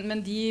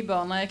Men de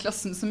barna i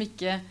klassen som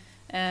ikke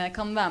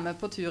kan være med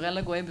på tur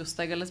eller gå i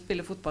bursdag eller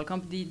spille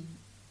fotballkamp,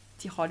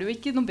 de har det jo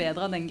ikke noe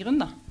bedre av den grunn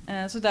da.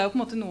 Så det er jo på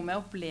en måte noe med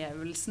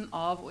opplevelsen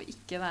av å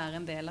ikke være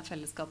en del av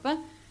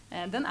fellesskapet.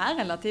 Den er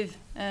relativ,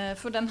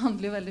 for den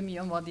handler jo veldig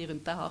mye om hva de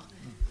rundt deg har.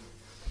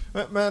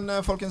 Men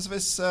folkens,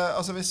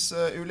 hvis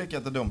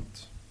ulikhet er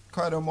dumt,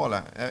 hva er da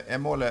målet?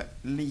 Er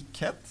målet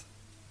likhet?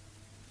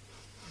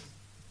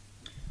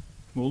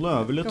 Målet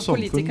er vel et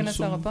samfunn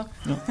som...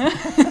 Ja.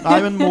 Nei,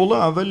 men målet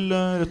er vel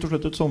rett og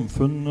slett et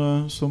samfunn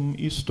som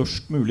i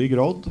størst mulig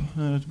grad,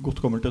 et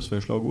godt gammelt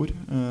SV-slagord,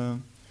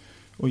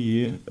 å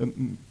gi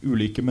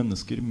ulike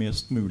mennesker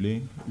mest mulig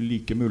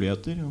like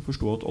muligheter, og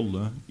forstå at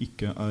alle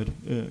ikke er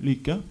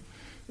like,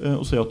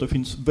 og se at det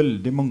finnes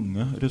veldig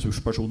mange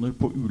ressurspersoner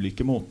på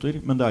ulike måter,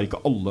 men det er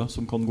ikke alle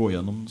som kan gå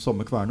gjennom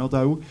samme kverna. Det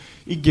er jo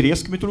i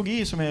gresk mytologi,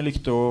 som jeg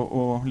likte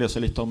å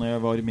lese litt av når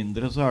jeg var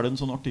mindre, så er det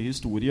en sånn artig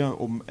historie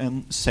om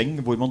en seng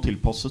hvor man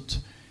tilpasset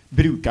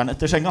brukeren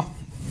etter senga.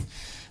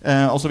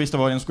 Altså hvis det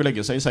var en som skulle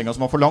legge seg i senga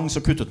som var for lang,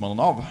 så kuttet man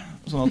den av,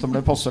 sånn at den ble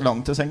passe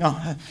lang til senga.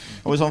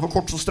 Og hvis han var for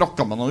kort, så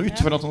strakket man den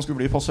ut for at den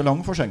skulle bli passe lang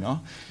for senga.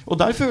 Og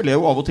der føler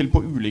jeg jo av og til på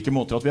ulike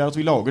måter at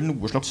vi lager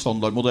noen slags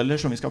standardmodeller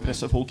som vi skal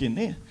presse folk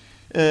inn i.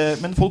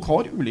 Men folk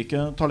har ulike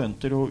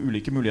talenter og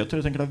ulike muligheter.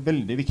 Jeg tenker det er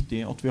veldig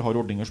viktig at vi har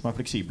ordninger som er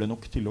fleksible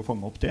nok til å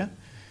fange opp det.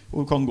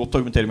 Og kan godt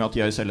argumentere med at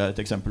jeg selv er et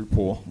eksempel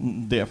på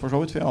det for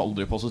så vidt, for jeg har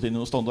aldri passet inn i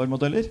noen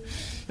standardmodeller.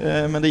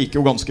 Men det gikk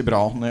jo ganske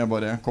bra når jeg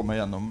bare kom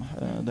meg gjennom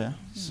det.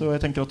 Så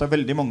jeg tenker at det er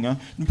veldig mange...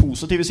 Den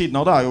positive siden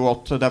av det er jo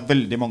at det er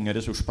veldig mange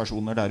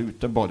ressurspersoner der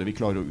ute, bare vi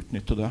klarer å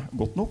utnytte det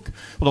godt nok.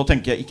 Og da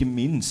tenker jeg ikke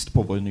minst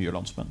på våre nye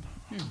landsmenn.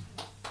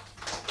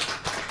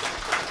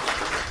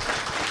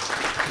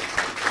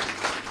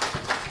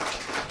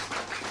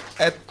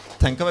 Jeg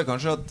tenker vel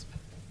kanskje at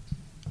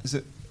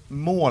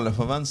målet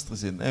for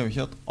venstresiden er jo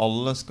ikke at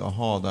alle skal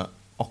ha det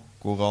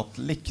akkurat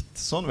likt.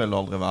 Sånn vil det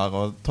aldri være.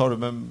 Og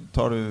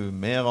tar du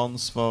mer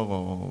ansvar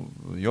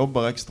og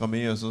jobber ekstra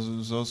mye,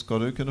 så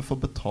skal du kunne få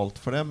betalt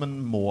for det. Men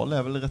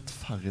målet er vel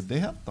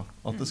rettferdighet da.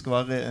 At det skal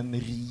være en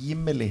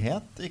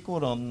rimelighet i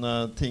hvordan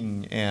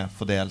ting er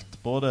fordelt.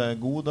 Både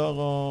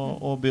goder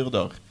og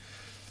byrder.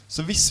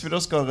 Så hvis vi da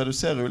skal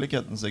redusere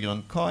ulikheten seg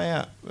grønn,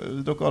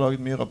 dere har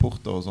laget mye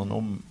rapporter og sånn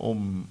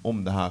om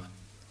det her.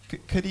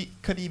 Hva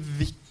er de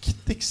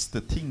viktigste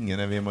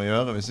tingene vi må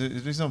gjøre? For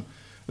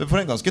det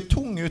er en ganske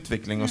tung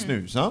utvikling å snu,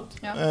 sant?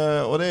 Ja.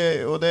 Og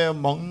det er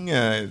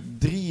mange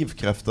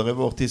drivkrefter i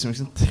vår tid som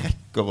liksom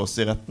trekker oss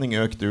i retning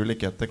økt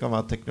ulikhet. Det kan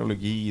være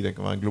teknologi, det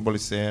kan være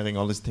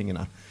globalisering, alle disse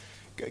tingene.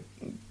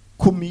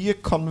 Hvor mye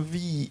kan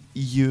vi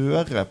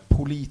gjøre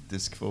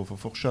politisk for å få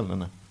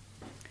forskjellene?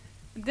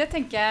 Det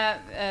tenker jeg,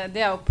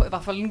 det er jo i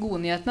hvert fall den gode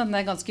nyheten, at det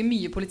er ganske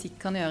mye politikk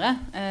kan gjøre.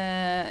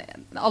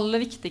 Det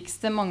aller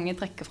viktigste mange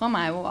trekker fram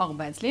er jo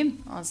arbeidsliv.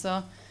 Altså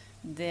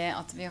det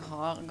at vi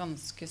har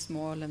ganske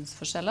små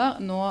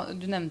lønnsforskjeller. Nå,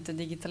 du nevnte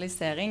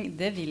digitalisering,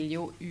 det vil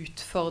jo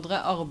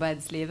utfordre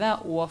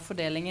arbeidslivet og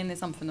fordelingen i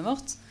samfunnet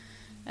vårt.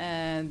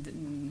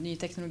 Ny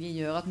teknologi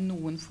gjør at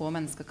noen få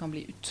mennesker kan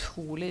bli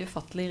utrolig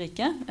ufattelig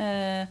rike.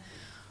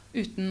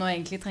 Uten å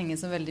egentlig trenge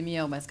så veldig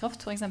mye arbeidskraft,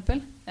 for eksempel.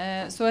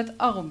 Så et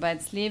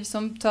arbeidsliv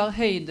som tar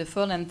høyde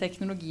for den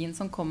teknologien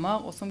som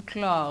kommer, og som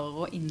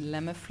klarer å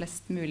innlemme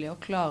flest mulig,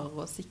 og klarer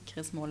å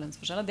sikre små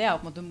lønnsforskjeller, det er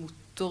jo på en måte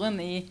motoren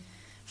i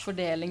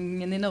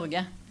fordelingen i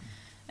Norge.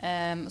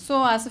 Så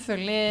er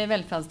selvfølgelig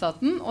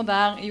velferdsstaten, og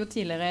der jo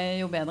tidligere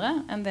jo bedre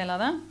en del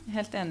av det.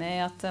 Helt enig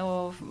i at,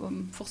 og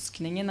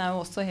forskningen er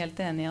jo også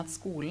helt enig i at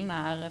skolen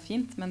er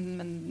fint,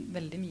 men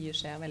veldig mye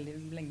skjer veldig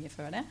lenge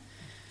før det.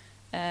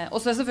 Og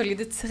så er selvfølgelig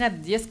det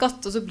tredje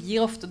skatt, og så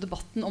blir ofte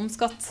debatten om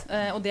skatt.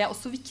 Og det er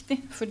også viktig,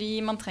 fordi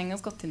man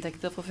trenger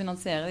skatteinntekter for å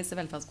finansiere disse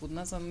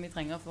velferdsgodene som vi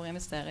trenger for å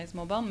investere i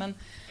små barn.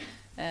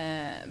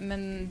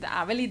 Men det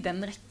er vel i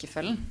den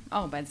rekkefølgen: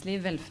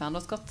 arbeidsliv,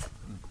 velferd og skatt.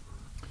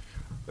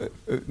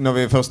 Når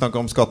vi først snakker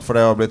om skatt, for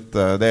det har blitt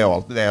det er jo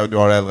alltid, du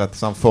har helt rett,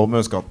 sånn,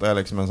 formueskatt er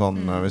liksom en sånn,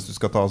 hvis du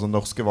skal ta sånn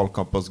norske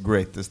valgkampers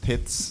greatest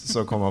hits,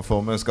 så kommer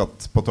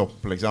formueskatt på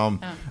topp liksom.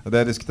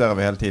 Det diskuterer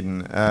vi hele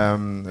tiden,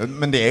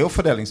 men det er jo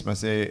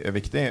fordelingsmessig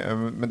viktig.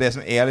 Men det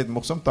som er litt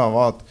morsomt da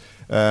var at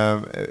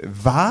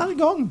hver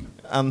gang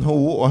NHO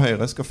og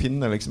Høyre skal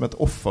finne liksom et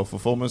offer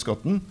for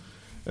formueskatten,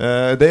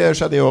 det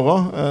skjedde i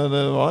året.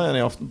 Det var en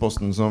i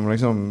Aftenposten som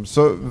liksom,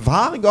 så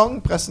hver gang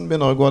pressen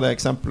begynner å gå det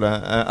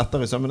eksempelet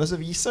etter i sømmene, så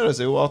viser det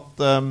seg jo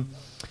at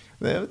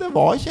det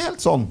var ikke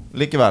helt sånn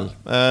likevel.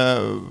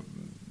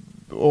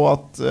 Og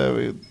at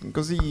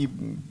kan si,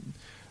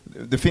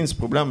 det finnes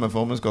problemer med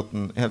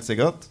formueskatten helt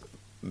sikkert,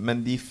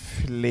 men de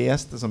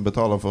fleste som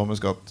betaler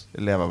formueskatt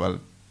lever vel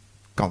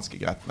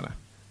ganske greit med det.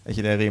 Er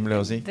ikke det rimelig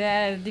å si?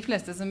 De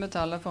fleste som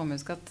betaler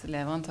formuesskatt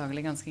lever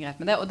antagelig ganske greit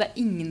med det, og det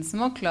er ingen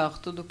som har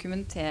klart å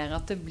dokumentere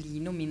at det blir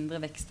noe mindre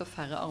vekst og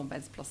færre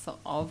arbeidsplasser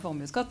av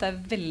formuesskatt. Det er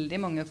veldig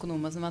mange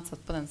økonomer som har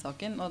satt på den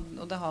saken,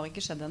 og det har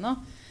ikke skjedd ennå.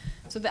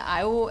 Så det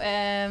er jo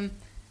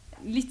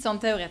litt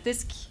sånn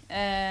teoretisk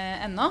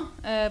ennå,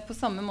 på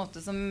samme måte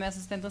som jeg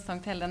synes det er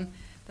interessant hele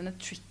denne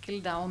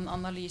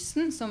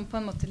trickle-down-analysen, som på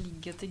en måte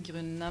ligger til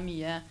grunn av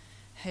mye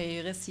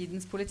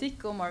høyresidens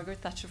politikk, og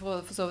Margaret Thatcher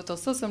for så vidt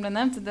også, som ble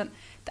nevnt, det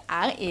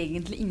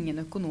egentlig ingen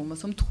økonomer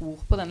som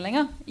tror på den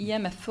lenger.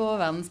 IMF og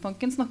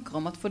Verdensbanken snakker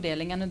om at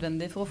fordeling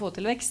nødvendig for å få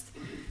til vekst.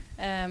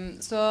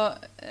 Så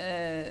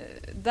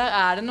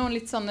der det noen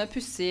litt sånne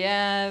pussige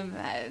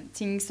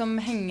ting som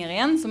henger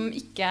igjen, som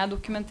ikke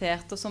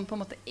dokumentert, og som på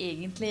en måte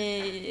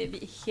egentlig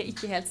vi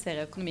ikke helt ser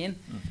i økonomien.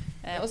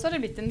 Og så det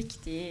blitt en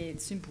viktig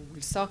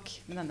symbolsak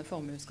med denne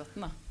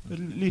formueskatten da.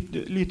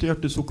 Lite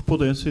hjertesukk på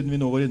det siden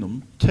vi nå var innom.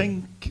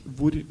 Tenk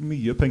hvor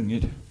mye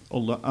penger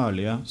alle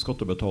ærlige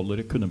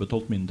skattebetalere kunne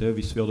betalt mindre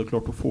hvis vi hadde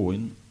klart å få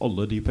inn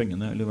alle de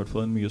pengene, eller i hvert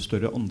fall en mye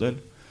større andel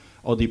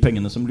av de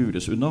pengene som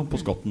lures unna på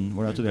skatten,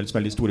 hvor det til dels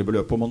veldig store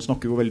beløp, og man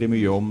snakker jo veldig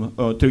mye om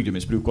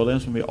trygdemisbruk av det,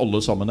 som vi alle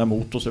sammen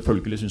mot, og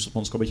selvfølgelig synes at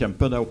man skal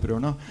bekjempe, det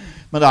opprørende.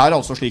 Men det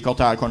altså slik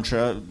at det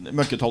kanskje,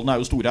 mørketallene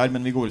jo store her,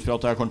 men vi går ut fra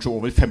at det kanskje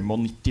over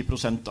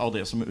 95% av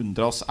det som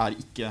undras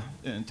ikke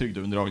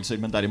trygdeunndragelser,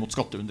 men derimot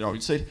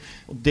skatteunndragelser.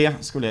 Og det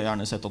skulle jeg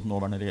gjerne sett at den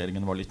nåværende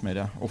regjeringen var litt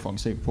mer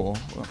offensiv på.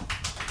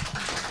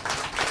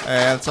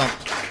 Helt sant.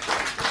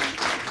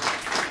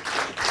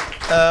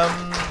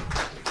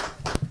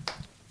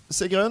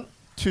 Sigrun,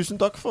 tusen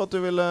takk for at du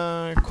ville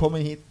komme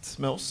hit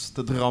med oss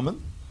til Drammen.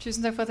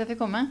 Tusen takk for at jeg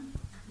fikk komme.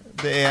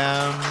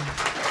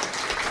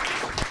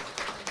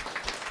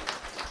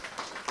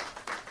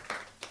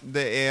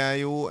 Det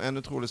jo en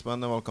utrolig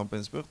spennende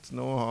valgkampinnspurt.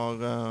 Nå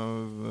har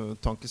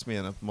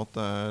tankesmiene på en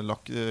måte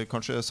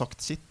kanskje sagt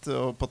sitt,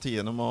 og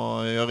partiene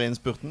må gjøre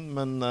innspurten,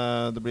 men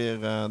det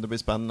blir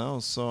spennende,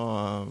 og så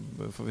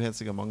får vi helt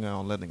sikkert mange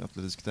anledninger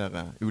til å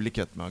diskutere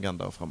ulikhet med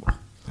agendaer fremover.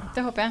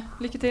 Det håper jeg.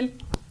 Lykke til.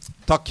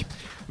 Takk.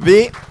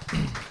 Vi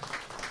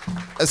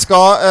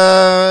skal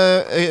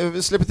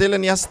slippe til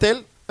en gjest til,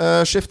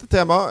 skifte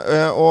tema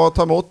og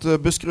ta imot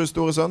Buskeruds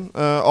store sønn,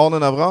 Arne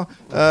Nævra.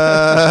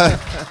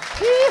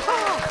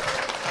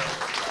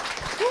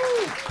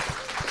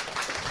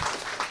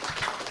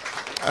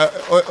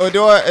 Og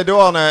da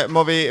Arne,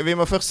 vi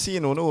må først si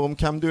noen ord om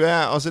hvem du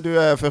Altså du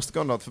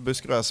førstekandidat for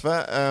Buskerud SV,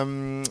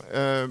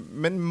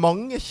 men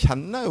mange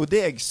kjenner jo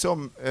deg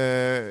som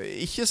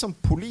ikke som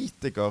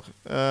politiker,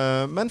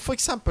 men for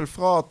eksempel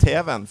fra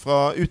TV-en,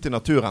 fra Ut i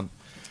naturen.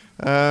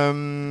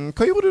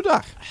 Hva gjorde du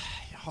der?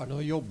 Jeg har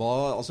nå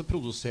jobbet,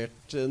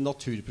 produsert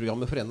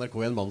naturprogrammet for NRK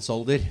i en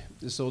mannsalder,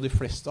 så de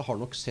fleste har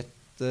nok sett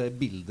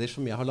bilder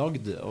som jeg har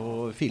lagd,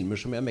 og filmer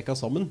som jeg mekka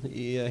sammen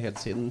helt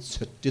siden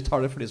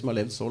 70-tallet, for de som har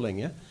levd så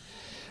lenge.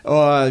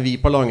 Og vi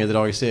på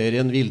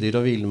Langedrag-serien, Villdyr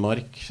og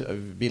Villmark,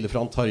 bilder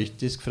fra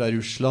Antarktisk, fra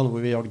Russland,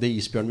 hvor vi jagde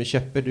isbjørn med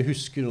kjepper. Du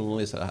husker noen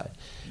av disse her?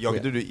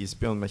 Jagde du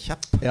isbjørn med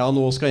kjepp? Ja,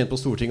 nå skal jeg inn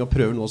på Stortinget og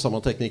prøve noe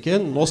samme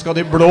teknikken. Nå skal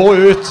de blå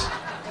ut!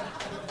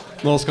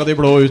 Nå skal de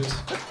blå ut!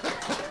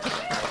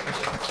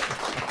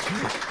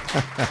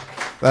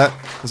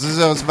 Det synes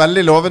det høres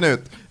veldig lovende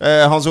ut.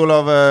 Hans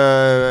Olav,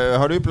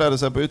 har du pleid å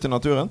se på Ut i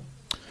naturen?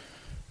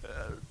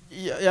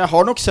 Jeg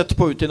har nok sett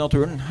på Ut i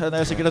naturen.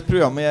 Det sikkert et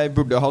program jeg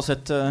burde ha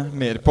sett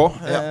mer på.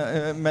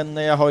 Men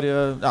jeg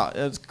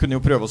kunne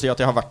jo prøve å si at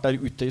jeg har vært der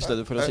ute i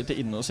stedet for å sitte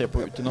inne og se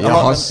på Ut i naturen.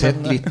 Jeg har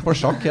sett litt på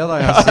sjakk, jeg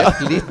har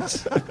sett litt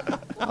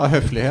av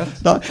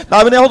høflighet.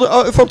 Nei, men jeg hadde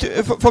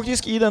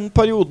faktisk i den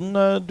perioden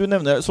du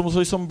nevner,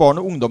 som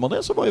barn og ungdom av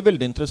det, så var jeg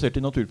veldig interessert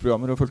i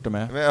naturprogrammer og fulgte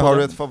med. Har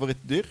du et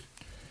favorittdyr?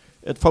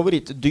 Et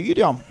favorittdyr,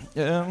 ja.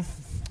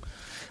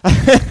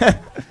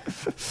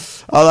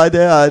 Nei,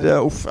 det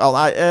uff.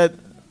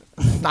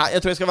 Nei, jeg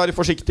tror jeg skal være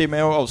forsiktig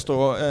med å avstå.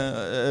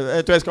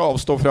 Jeg tror jeg skal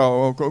avstå fra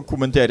å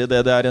kommentere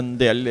det. Det en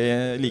del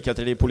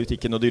likheter i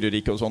politikken og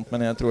dyreriket og sånt,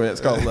 men jeg tror jeg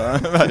skal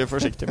være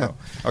forsiktig med å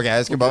Ok,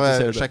 jeg skal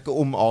bare sjekke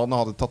om Arne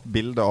hadde tatt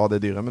bilder av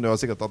det dyret, men du har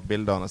sikkert tatt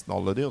bilder av nesten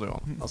alle dyr, du,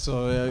 Arne.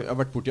 Jeg har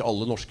vært borti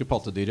alle norske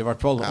pattedyr i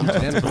hvert fall,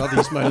 omtrent fra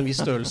de som en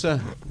viss størrelse,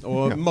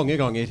 og mange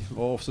ganger,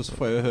 og ofte så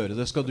får jeg høre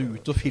det, skal du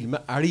ut og filme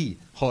elg?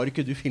 Har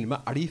ikke du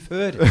filmet elg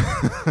før?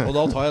 Og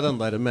da tar jeg den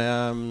der med,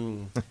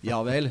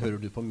 ja vel, hører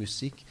du på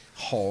musikk?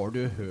 Har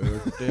du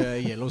hørt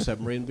Yellow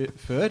Submarine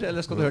før,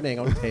 eller skal du høre den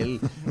en gang til?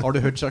 Har du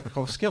hørt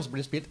Tchaikovsky, og så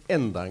blir det spilt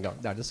enda en gang.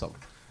 Det det samme.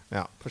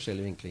 Ja.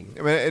 Forskjellige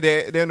vinklinger. Men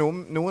det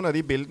noen av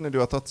de bildene du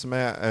har tatt som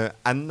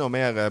enda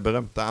mer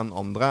berømte enn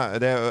andre.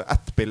 Det jo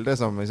ett bilde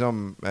som liksom,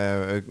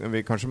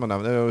 vi kanskje må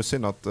nevne. Det jo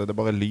synd at det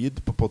bare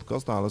lyd på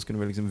podcasten, ellers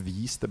kunne vi liksom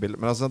vise det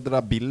bildet. Men altså det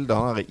der bildet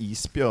av den der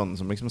isbjørnen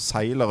som liksom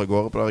seiler av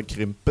gårde på det der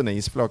krympende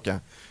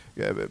isflaket.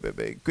 Hva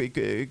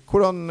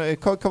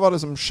var det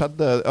som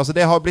skjedde? Altså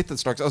det har blitt et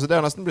slags, det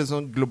har nesten blitt et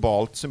sånn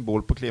globalt symbol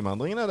på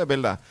klimaendringene, det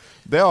bildet.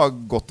 Det har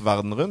gått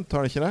verden rundt,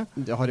 har det ikke det?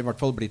 Det har i hvert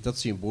fall blitt et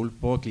symbol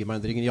på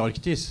klimaendringer i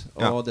Arktis.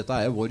 Og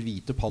dette jo vår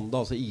hvite panda,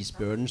 altså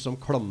isbjørnen som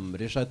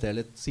klamrer seg til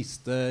et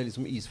siste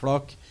liksom,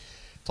 isflak,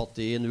 tatt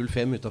i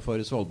 05 utenfor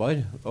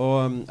Svalbard.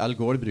 Og Al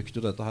Gore brukte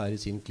jo dette her i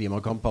sin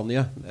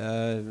klimakampanje.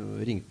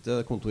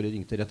 Kontoret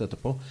ringte rett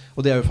etterpå.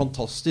 Og det jo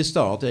fantastisk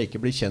da, at jeg ikke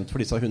blir kjent for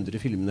disse 100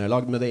 filmene jeg har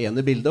lagd med det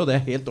ene bildet, og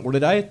det helt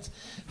ålreit.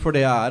 For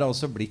det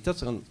altså blitt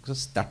et sånn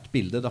sterkt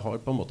bilde. Det har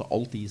på en måte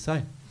alt i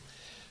seg.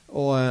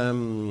 Og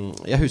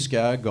jeg husker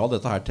jeg ga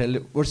dette her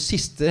til vår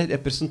siste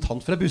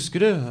representant fra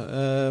Buskerud,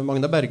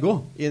 Magna Bergo,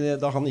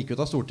 da han gikk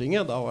ut av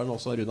Stortinget. Da var han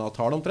også rundt av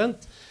tall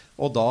omtrent.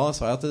 Og da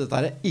sa jeg at dette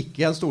er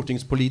ikke en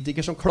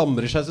stortingspolitiker som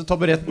klamrer seg til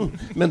taburetten,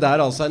 men det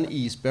er altså en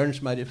isbjørn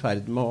som er i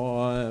ferd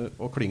med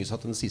å klynge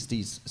seg til den siste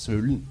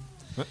issvullen.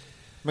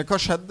 Men hva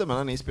skjedde med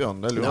den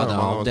isbjørnen? Det lurer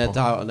jeg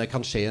på. Det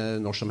kan skje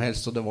når som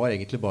helst, og det var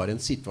egentlig bare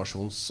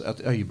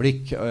et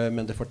øyeblikk,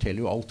 men det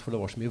forteller jo alt, for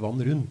det var så mye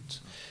vann rundt.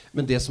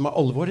 Men det som er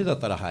alvor i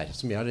dette her,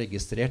 som jeg har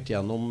registrert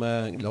gjennom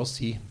la oss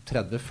si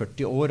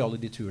 30-40 år,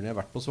 alle de turene jeg har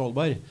vært på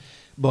Svalbard,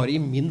 bare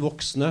i mitt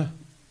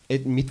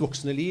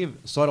voksne liv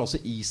så har altså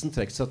isen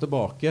trekt seg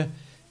tilbake,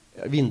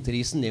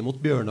 vinterisen ned mot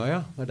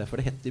Bjørnøya. Det er derfor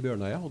det heter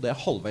Bjørnøya, og det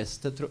er halvveis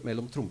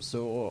mellom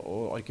Tromsø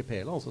og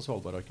arkipelet, altså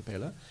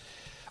Svalbard-arkipelet.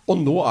 Og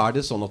nå er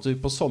det sånn at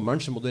på sommeren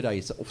så må du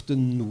reise ofte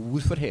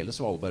nord for hele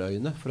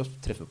Svalbardøyene for å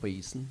treffe på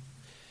isen.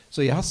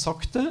 Så jeg har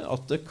sagt det,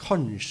 at det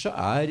kanskje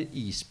er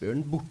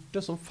isbjørnen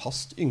borte som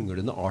fast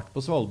ynglende art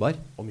på Svalbard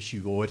om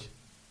 20 år.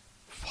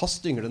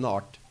 Fast ynglende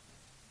art.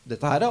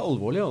 Dette her er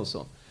alvorlig,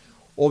 altså.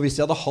 Og hvis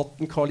jeg hadde hatt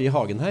en Carl I.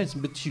 Hagen her,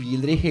 som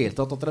betviler i hele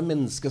tatt at det er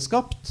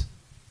menneskeskapt,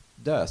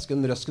 da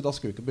skulle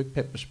jeg ikke brukt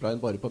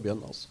peppersprayen bare på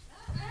bjørn, altså.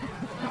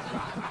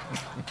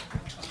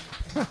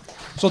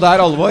 Så det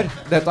er alvor.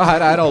 Dette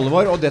her er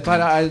alvor, og dette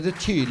her er det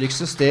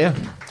tydeligste sted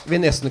vi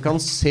nesten kan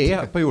se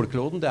på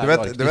jordkloden. Det er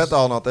Arktis. Du vet,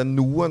 Arne, at det er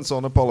noen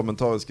sånne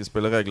parlamentariske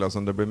spilleregler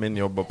som det blir min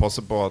jobb å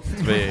passe på at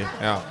vi...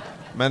 Ja.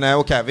 Men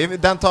ok,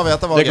 den tar vi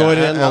etter valget. Det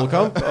går en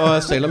valgkamp, og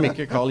selv om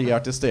ikke Carl I.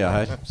 er til stede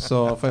her,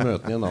 så får jeg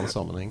møte den i en annen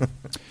sammenheng.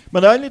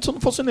 Men det er litt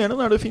sånn fascinerende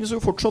der. Det finnes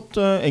jo fortsatt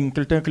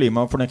enkelte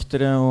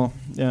klimafornektere, og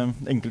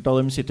enkelte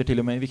av dem sitter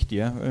til og med i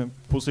viktige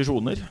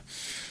posisjoner.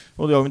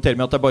 Og de argumenterer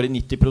med at det er bare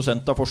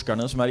 90% av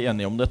forskerne som er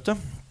enige om dette.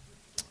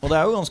 Og det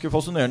er jo ganske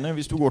fascinerende.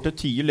 Hvis du går til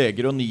 10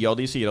 leger, og 9 av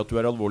de sier at du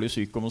er alvorlig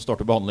syk og må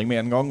starte behandling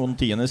med en gang, og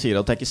den 10. sier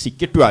at det er ikke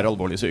sikkert du er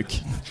alvorlig syk.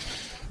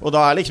 Og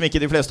da er liksom ikke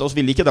de fleste av oss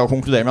vil ikke da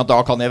konkludere med at da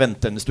kan jeg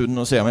vente en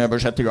stund og se om jeg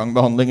bør sette i gang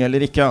behandling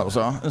eller ikke.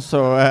 Altså.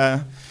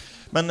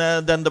 Men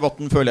den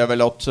debatten føler jeg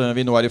vel at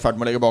vi nå er i ferd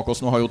med å legge bak oss.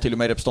 Nå har jo til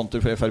og med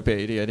representanter for FrP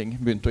i regjering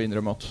begynt å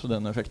innrømme at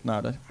den effekten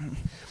er der.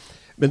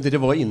 Men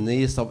dere var inne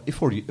i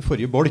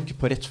forrige bolk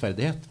på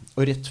rettferdighet.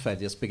 Og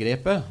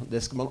rettferdighetsbegrepet,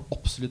 det skal man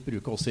absolutt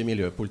bruke også i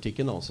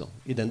miljøpolitikken, altså,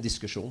 i den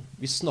diskusjonen.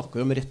 Vi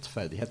snakker om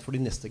rettferdighet for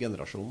de neste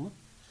generasjonene.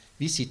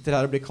 Vi sitter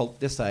her og blir kalt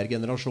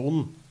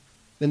dessertgenerasjonen.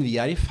 Men vi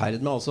er i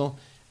ferd med altså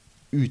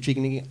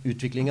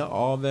utviklingen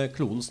av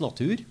klodens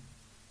natur,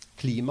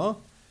 klima.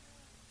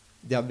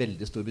 Det har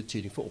veldig stor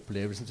betydning for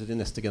opplevelsen til de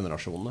neste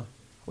generasjonene.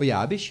 Og jeg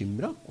er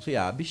bekymret. Altså jeg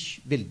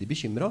er veldig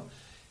bekymret.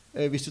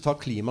 Hvis du tar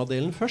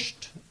klimadelen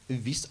først,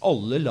 hvis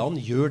alle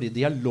land gjør det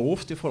de har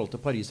lovt i forhold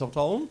til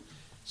Paris-avtalen,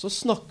 så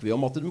snakker vi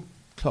om at de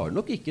klarer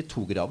nok ikke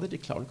 2 grader, de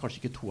klarer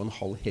kanskje ikke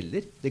 2,5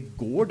 heller. Det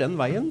går den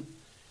veien.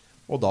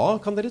 Og da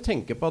kan dere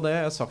tenke på det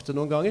jeg har sagt det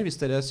noen ganger, hvis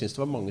dere synes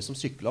det var mange som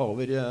syklet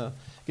over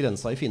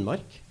grensa i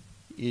Finnmark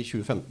i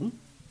 2015,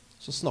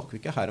 så snakker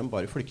vi ikke her om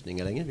bare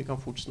flyktninger lenger, vi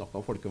kan fort snakke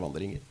om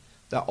folkevandringer.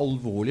 Det er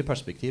alvorlige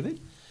perspektiver.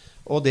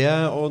 Og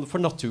for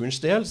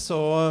naturens del så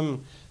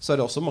er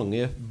det også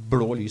mange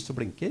blå lys som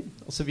blinker.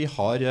 Altså vi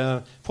har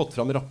fått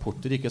fram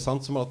rapporter, ikke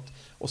sant, som at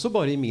også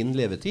bare i min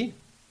levetid,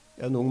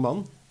 jeg er en ung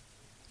mann,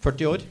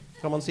 40 år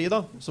kan man si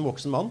da, som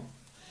voksen mann,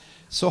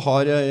 så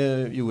har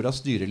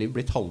jordas dyreliv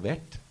blitt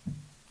halvert.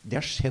 Det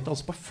har skjedd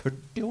altså på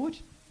 40 år.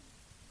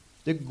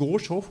 Det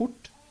går så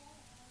fort.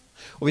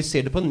 Og vi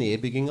ser det på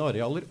nedbygging av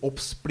arealer,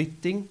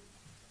 oppsplitting,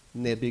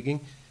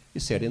 nedbygging. Vi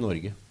ser det i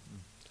Norge.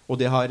 Og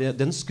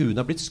den skruen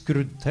har blitt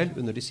skrudd til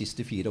under de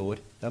siste 4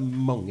 år. Det er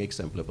mange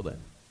eksempler på det.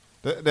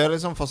 Det er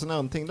liksom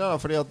fascinerende ting der,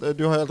 fordi at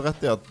du har helt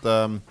rett i at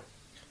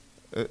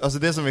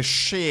altså det som vil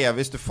skje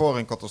hvis du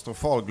får en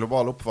katastrofal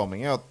global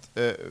oppvarming, er at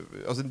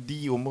altså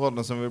de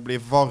områdene som vil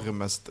bli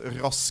varmest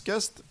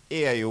raskest,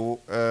 er jo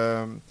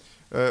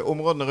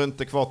områdene rundt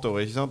ekvator,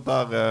 ikke sant?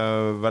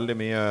 Der veldig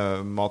mye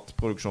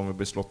matproduksjon vil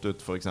bli slått ut,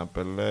 for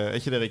eksempel. Er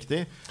ikke det riktig?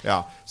 Ja.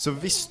 Så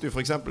hvis du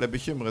for eksempel er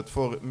bekymret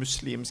for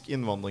muslimsk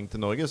innvandring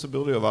til Norge, så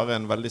burde du jo være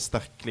en veldig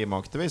sterk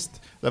klimaaktivist.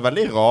 Det er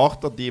veldig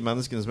rart at de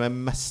menneskene som er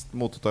mest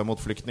mot å ta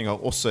imot flyktninger,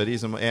 også er de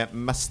som er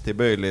mest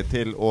tilbøyelige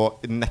til å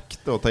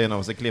nekte å ta inn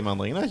over seg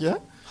klimaendringene, ikke det?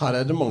 Her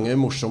er det mange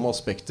morsomme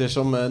aspekter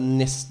som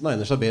nesten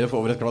egner seg bedre for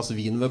over et glass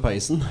vin ved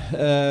peisen.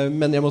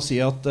 Men jeg må si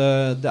at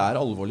det er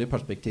alvorlige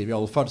perspektiver. I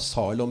alle fall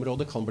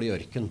Sahel-området kan bli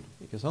ørken.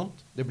 Ikke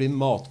sant? Det blir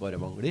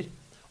matvaremangler.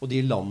 Og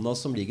de landene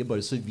som ligger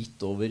bare så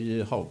vidt over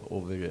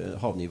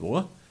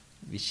havnivået,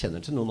 vi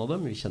kjenner til noen av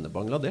dem. Vi kjenner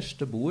Bangladesh.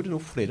 Det bor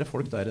noen flere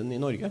folk der enn i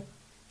Norge.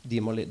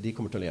 De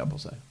kommer til å le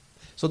på seg.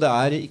 Så det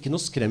er ikke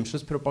noe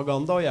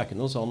skremselspropaganda, og jeg er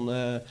ikke noe sånn...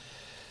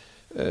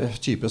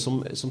 type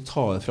som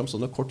tar frem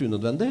sånne kort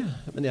unødvendig.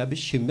 Men jeg er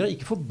bekymret,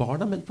 ikke for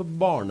barna, men for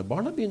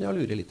barnebarna begynner jeg å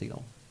lure litt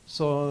grann.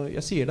 Så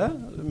jeg sier det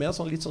med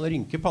litt sånn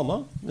rynke i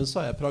panna, men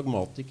så er jeg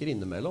pragmatiker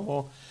innimellom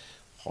og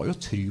har jo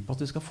tro på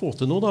at vi skal få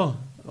til noe da.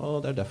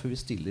 Og det er derfor vi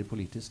stiller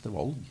politisk til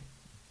valg.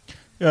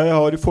 Jeg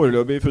har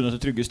foreløpig funnet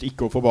det tryggest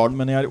ikke å få barn,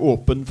 men jeg er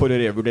åpen for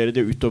å revurdere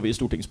det utover i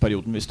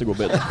stortingsperioden hvis det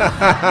går bedre.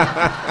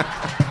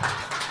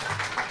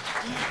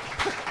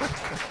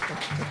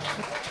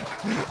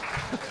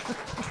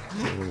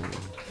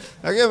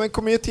 Okay, men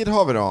hvor mye tid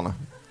har vi da, Arne?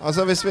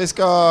 Altså hvis vi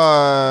skal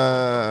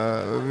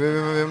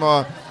vi må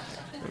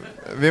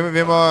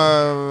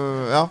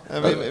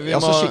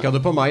så kikket du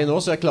på meg nå,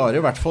 så jeg klarer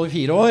I hvert fall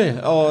 4 år.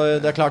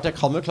 Og det klart, jeg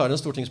kan vel klare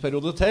en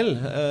stortingsperiode til.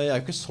 Jeg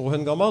jo ikke så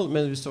gammel,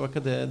 men hvis det var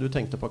ikke det du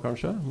tenkte på,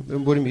 kanskje?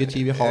 Hvor mye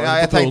tid vi har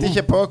jeg tenkte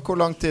ikke på hvor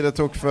lang tid det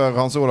tok før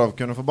Hans Olav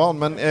kunne få barn,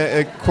 men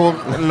hvor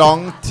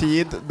lang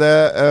tid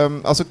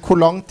hvor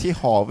lang tid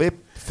har vi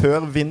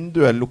før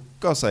vinduet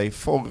lukker seg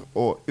for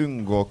å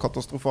unngå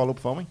katastrofal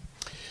oppvarming?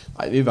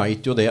 Nei, vi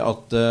vet jo det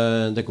at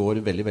det går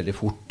veldig, veldig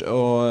fort.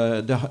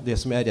 Og det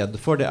som jeg redd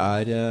for, det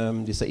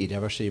disse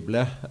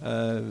irreversible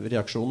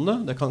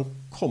reaksjonene. Det kan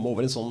komme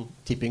over en sånn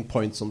tipping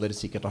point som dere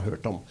sikkert har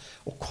hørt om.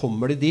 Og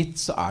kommer det dit,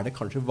 så det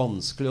kanskje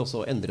vanskelig også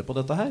å endre på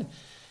dette her.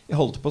 Jeg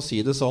holdt på å si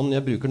det sånn,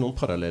 jeg bruker noen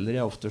paralleller.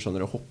 Jeg ofte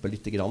skjønner å hoppe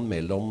litt grann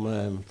mellom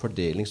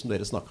fordeling, som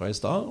dere snakket I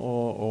sted,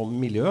 og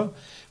miljø.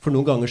 For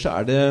noen ganger så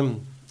det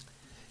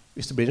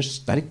hvis det blir en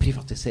sterk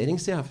privatisering,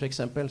 for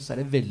eksempel, så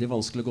det veldig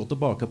vanskelig å gå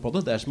tilbake på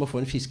det. Det som å få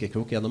en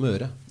fiskekrok gjennom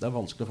øret. Det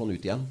vanskelig å få den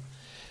ut igjen.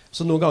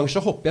 Så noen ganger så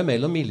hopper jeg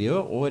mellom miljø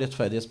og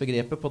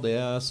rettferdighetsbegrepet på det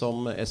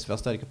som SV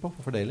sterke på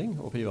fordeling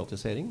og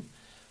privatisering.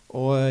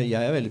 Og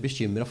jeg veldig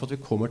bekymret for at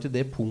vi kommer til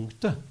det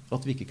punktet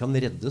at vi ikke kan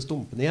redde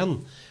stumpene igjen.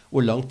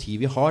 Hvor lang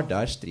tid vi har,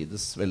 der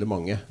strides veldig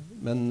mange.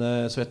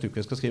 Så jeg tror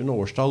ikke jeg skal skrive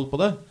noe årstall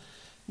på det.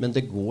 Men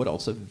det går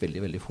altså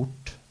veldig, veldig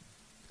fort.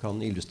 Jeg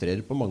kan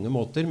illustrere på mange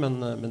måter,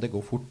 men det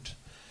går fort.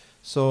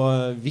 Så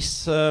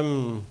hvis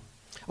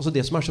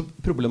det som så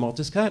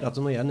problematisk her at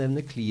når jeg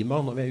nevner klima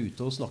når vi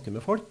ute og snakker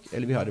med folk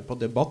eller vi det på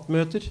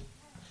debattmøter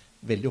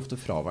veldig ofte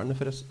fraværende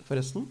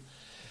forresten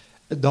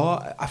da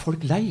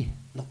folk lei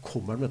nå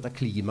kommer de med dette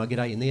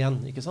klimagreiene igjen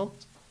ikke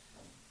sant?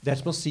 Det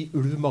som å si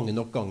ulv mange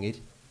nok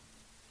ganger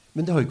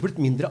men det har jo ikke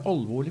blitt mindre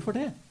alvorlig for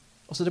det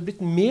altså det har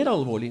blitt mer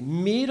alvorlig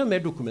mer og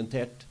mer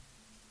dokumentert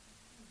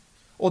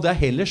og det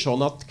heller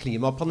sånn at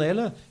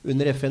klimapanelet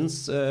under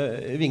FNs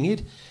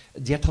vinger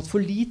de har tatt for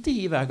lite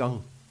I hver gang.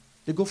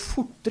 Det går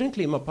fortere enn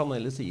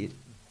klimapanelet sier.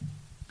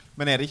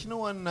 Men det ikke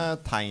noen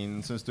tegn,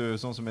 synes du,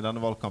 sånn som I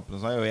denne valgkampen,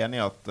 så jeg jo enig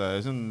I at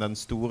den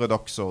store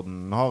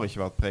dagsordenen har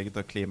ikke vært preget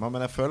av klima,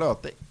 men jeg føler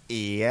at det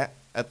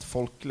et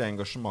folkelig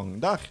engasjement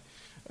der,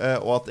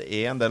 og at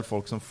det en del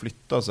folk som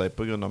flytter seg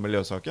på grunn av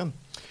miljøsaken.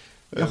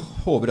 Jeg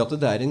håper at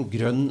det en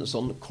grønn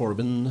sånn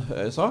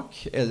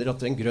Corbyn-sak, eller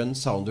at det en grønn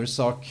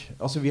Saunders-sak.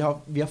 Altså vi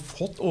har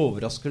fått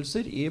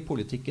overraskelser I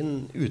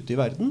politikken ute I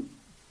verden,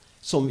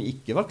 som vi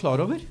ikke var klar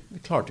over.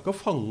 Vi klarte ikke å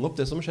fange opp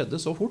det som skjedde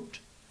så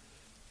fort.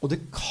 Og det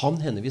kan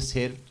hende vi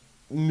ser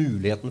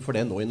muligheten for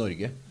det nå I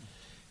Norge.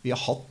 Vi har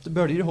hatt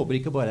bølger, jeg håper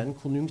ikke bare en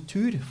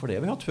konjunktur, for det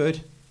har vi hatt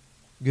før.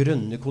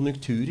 Grønne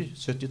konjunkturer,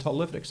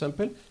 70-tallet for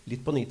eksempel,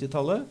 litt på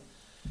 90-tallet.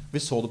 Vi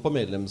så det på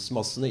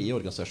medlemsmassene I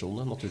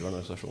organisasjonene,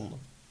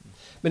 naturvernorganisasjonene.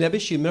 Men jeg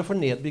bekymret for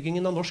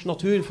nedbyggingen av norsk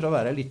natur, for å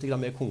være litt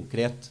mer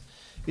konkret.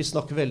 Vi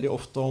snakker veldig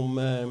ofte om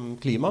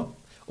klima,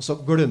 og så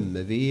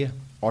glemmer vi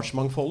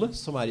artsmangfoldet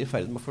som I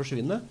ferd med å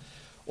forsvinne.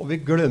 Og vi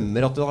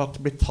glemmer at det har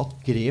blitt tatt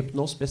grep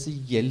nå,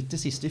 spesielt de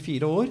siste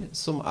 4 år,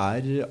 som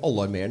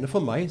alarmerende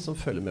for meg som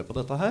følger med på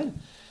dette her.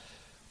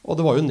 Og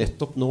det var jo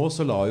nettopp nå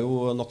så la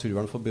jo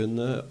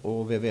Naturvernforbundet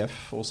og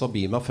WWF og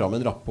Sabima fram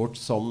en rapport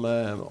som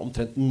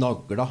omtrent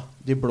nagla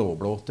de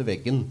blå-blå til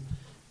veggen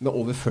med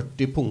over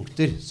 40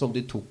 punkter som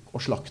de tok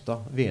og slakta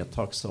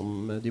vedtak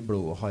som de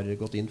blå har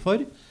gått inn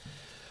for.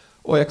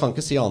 Og jeg kan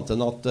ikke si annet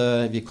enn at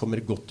vi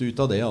kommer godt ut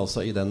av det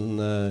altså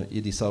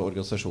I disse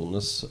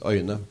organisasjonenes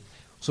øyne.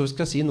 Så vi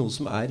skal si noe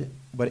som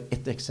bare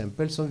et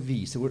eksempel som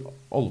viser hvor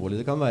alvorlig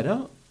det kan være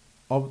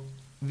av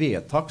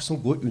vedtak som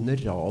går under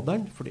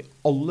radaren for de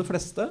aller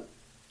fleste,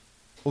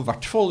 og I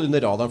hvert fall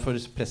under radaren for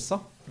pressa,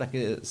 for det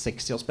ikke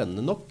sexy og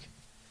spennende nok.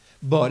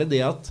 Bare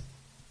det at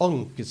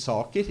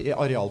ankesaker I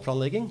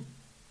arealplanlegging,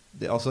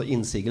 altså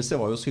innsigelse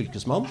var jo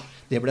fylkesmann,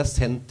 det ble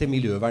sendt til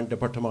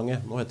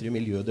Miljøverndepartementet, nå heter det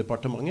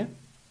Miljødepartementet.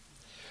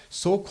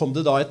 Så kom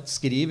det da et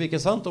skriv, ikke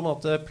sant, om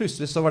at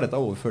plutselig så var dette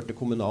overført til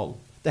kommunal.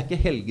 Det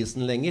ikke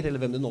Helgesen lenger,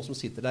 eller hvem det nå som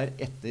sitter der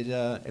etter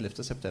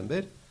 11.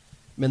 september,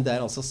 men det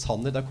altså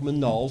Sanner, det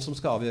kommunal som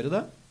skal avgjøre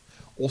det.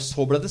 Og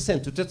så ble det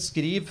sendt ut et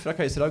skriv fra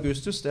keiser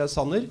Augustus, det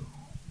Sanner,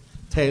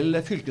 til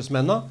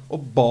fylkesmennene,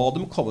 og ba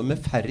dem komme med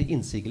færre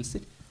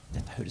innsigelser.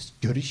 Dette høres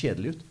gørr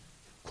kjedelig ut.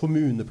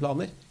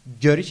 Kommuneplaner,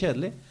 gørr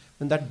kjedelig.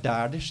 Men det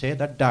der det skjer,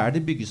 det der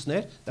det bygges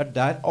ned, det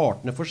der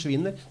artene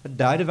forsvinner, det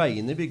der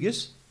veiene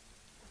bygges.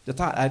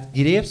 Dette et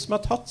grep som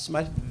tatt,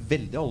 som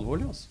veldig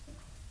alvorlig. Altså.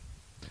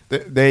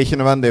 Det ikke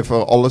nødvendig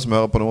for alle som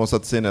hører på noe å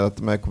sette seg inn I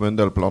dette med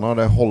kommunedelplaner.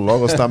 Det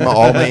holder å stemme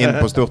Arne inn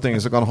på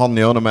Stortinget, så kan han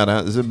gjøre noe med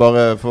det.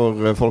 Bare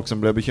for folk som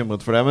blir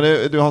bekymret for det.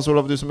 Men du Hans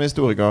Olav, du som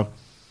historiker,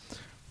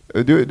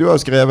 du har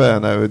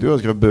skrevet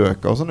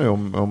bøker sånn,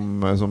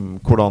 om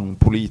hvordan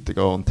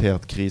politikere har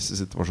håndtert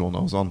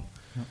krisesituasjoner og sånn.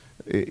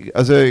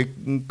 Altså,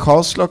 hva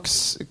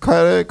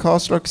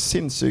slags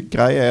sinnssyk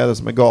greie det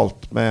som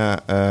galt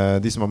med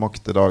de som har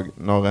makt I dag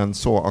når en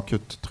så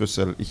akutt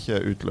trussel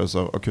ikke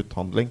utløser akutt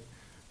handling?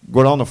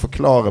 Går det an å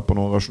forklare på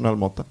noen rasjonell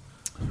måte?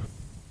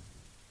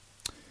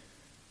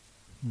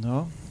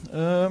 Ja,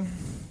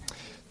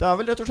 Det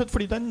vel rett og slett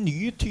fordi det en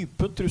ny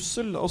type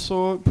trussel.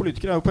 Altså,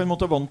 politikere jo på en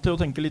måte vant til å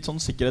tenke litt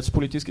sånn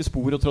sikkerhetspolitiske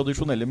spor og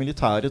tradisjonelle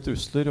militære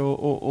trusler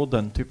og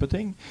den type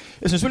ting.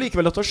 Jeg synes jo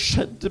likevel at det har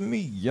skjedd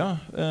mye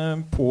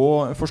på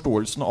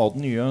forståelsen av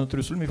den nye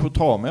trusselen. Vi får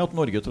ta med at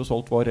Norge tross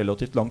alt var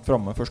relativt langt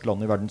fremme, første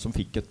land i verden som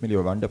fikk et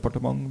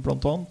miljøverndepartement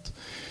blant annet.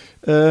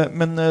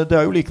 Men det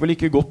jo likevel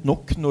ikke godt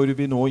nok når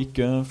vi nå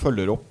ikke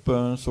følger opp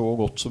så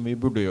godt som vi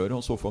burde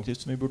gjøre, og så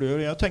faktisk som vi burde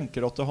gjøre. Jeg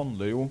tenker at det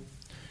handler jo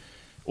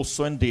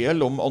også en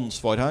del om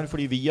ansvar her,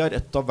 fordi vi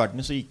et av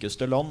verdens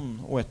rikeste land,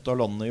 og et av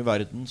landene i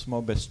verden som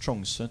har best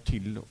sjanse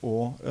til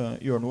å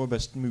gjøre noe,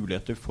 best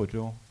muligheter for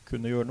å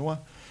kunne gjøre noe.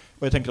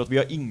 Og jeg tenker at vi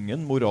har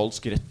ingen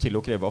moralsk rett til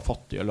å kreve av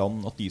fattige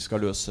land at de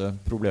skal løse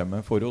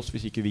problemet for oss,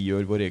 hvis ikke vi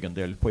gjør vår egen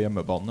del på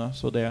hjemmebane.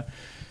 Så det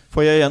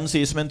får jeg igjen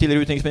si som en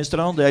tidligere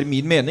utenriksminister, det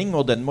min mening,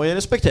 og den må jeg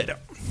respektere.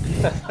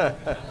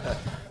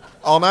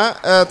 Arne,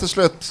 til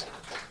slutt.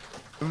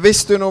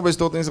 Hvis du nå blir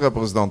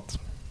stortingsrepresentant,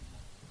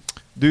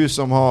 du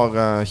som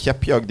har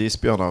kjeppjagd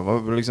isbjørner,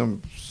 og liksom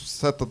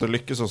sett at det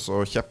lykkes også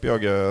å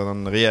kjeppjage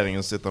den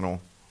regjeringen som sitter nå,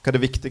 hva det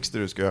viktigste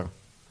du skal gjøre?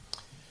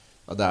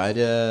 Ja,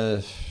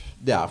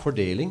 det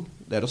fordeling.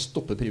 Det å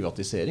stoppe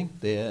privatisering.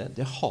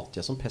 Det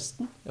hater jeg som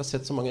pesten. Jeg har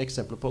sett så mange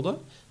eksempler på det.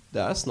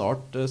 Det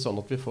snart sånn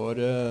at vi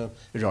får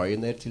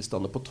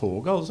Ryanair-tilstander på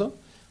toget altså.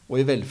 Og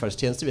i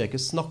velferdstjenester vil jeg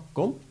ikke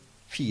snakke om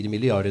 4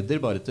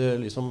 milliarder bare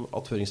til liksom,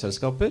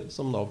 attføringsselskaper,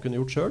 som Nav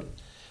kunne gjort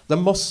selv. Det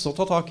masse å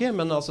ta tak i,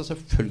 men altså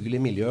selvfølgelig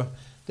miljø.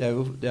 Det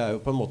jo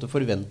på en måte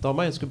forventet av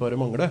meg. Jeg skulle bare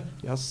mangle.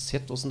 Jeg har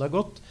sett hvordan det har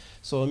gått.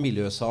 Så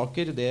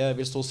miljøsaker, det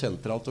vil stå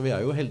sentralt. Og vi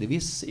jo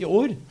heldigvis i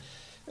år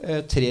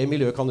 3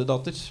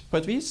 miljøkandidater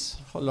på et vis.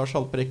 Lars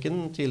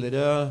Haltbrekken,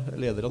 tidligere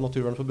leder av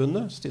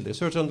Naturvernforbundet, stiller i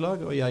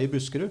Sør-Trøndelag, og jeg i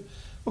Buskerud.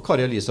 Og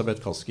Kari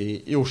Elisabeth Kaski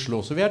i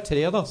Oslo. Så vi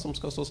 3 da, som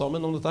skal stå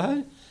sammen om dette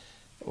her.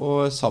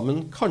 Og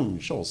sammen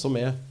kanskje også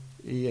med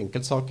i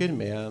enkeltsaker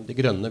med De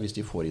Grønne, hvis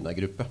de får inn en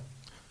gruppe.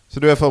 Så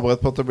du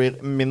forberedt på at det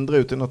blir mindre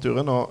ute i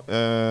naturen og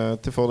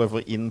til fordel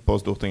for inn på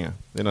Stortinget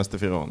de neste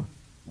 4 årene?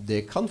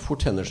 Det kan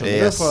fort hende,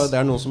 skjønner du, for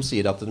det noen som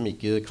sier at de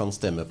ikke kan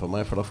stemme på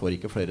meg, for da får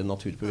ikke flere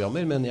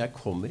naturprogrammer, men jeg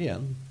kommer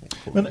igjen.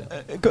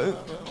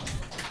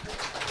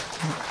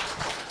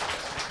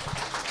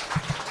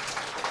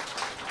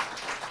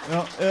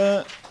 Ja,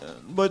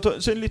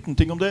 bare si en liten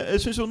ting om det.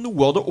 Jeg synes jo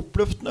noe av det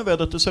oppløftende ved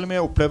dette, selv om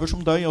jeg opplever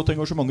som deg at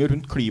engasjementet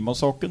rundt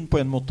klimasaken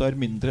på en måte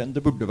mindre enn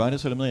det burde være,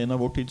 selv om det en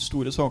av vår tids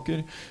store saker.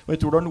 Og jeg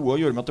tror det noe å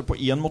gjøre med at det på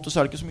en måte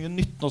så det ikke så mye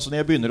nytt. Altså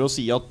når jeg begynner å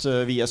si at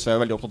vi i SV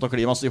veldig opptatt av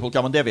klima, så sier folk,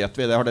 ja, men det vet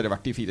vi, det har dere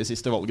vært de 4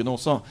 siste valgene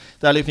også.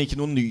 Det liksom ikke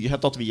noen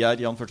nyhet at vi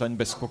i anførstegn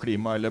best på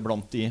klima, eller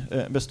blant de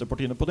beste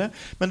partiene på det.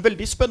 Men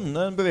veldig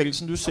spennende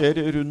bevegelsen du ser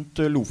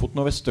rundt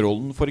Lofoten og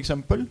Vesterålen, for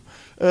eksempel.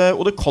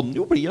 Og det kan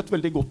jo bli et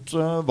veldig godt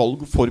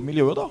valg for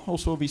miljøet da.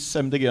 Også hvis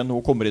MDG nå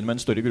kommer inn med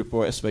en større gruppe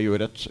og SV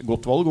gjør et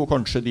godt valg, og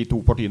kanskje de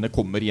 2 partiene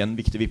kommer i en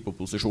viktig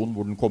vippeposisjon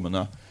hvor den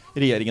kommende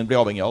regjeringen blir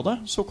avhengig av det,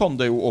 så kan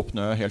det jo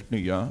åpne helt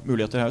nye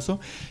muligheter her. Så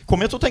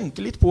kommer jeg til å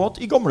tenke litt på at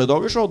i gamle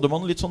dager så hadde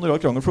man litt sånn rar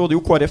krangel, for det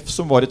jo KrF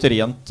som var et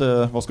rent,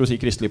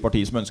 kristelig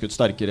parti som ønsket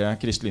sterkere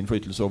kristelig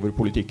innflytelse over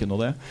politikken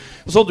og det.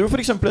 Og så hadde jo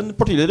for eksempel en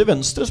partileder i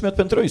Venstre som het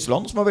Bent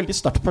Røiseland, som var veldig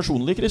sterkt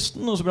personlig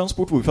kristen, og så ble han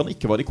spurt hvorfor han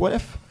ikke var i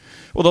KrF.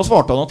 Og da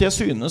svarte han at jeg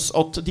synes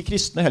at de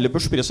kristne heller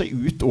bør spre seg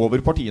ut over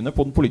partiene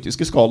på den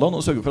politiske skalaen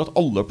og sørge for at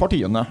alle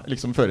partiene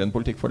liksom fører en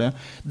politikk for det.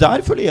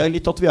 Der føler jeg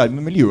litt at vi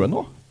med miljøet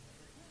nå.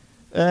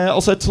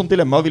 Altså et sånt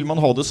dilemma, vil man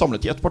ha det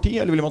samlet i et parti,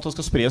 eller vil man at det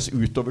skal spres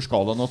utover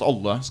skalaen, at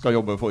alle skal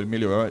jobbe for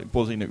miljøet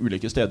på sine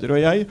ulike steder? Og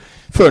jeg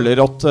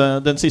føler at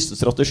den siste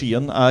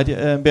strategien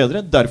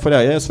bedre, derfor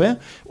jeg i SV,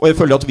 og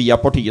jeg føler at vi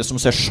partiet som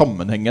ser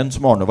sammenhengen,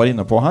 som Arne var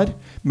inne på her,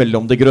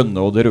 mellom det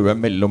grønne og det røde,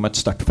 mellom et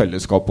sterkt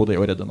fellesskap og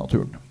det å redde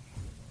naturen.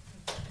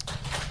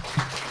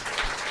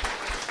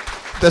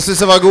 Det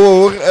synes jeg var gode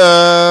ord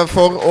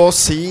for å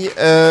si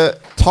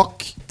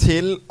takk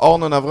til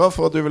Arne Nævra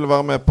for at du ville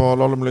være med på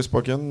Lahlum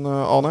Lysbakken,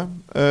 Arne.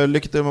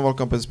 Lykke til med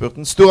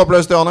valgkampinnspurten. Stor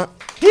applaus til Arne.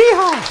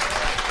 Hiha!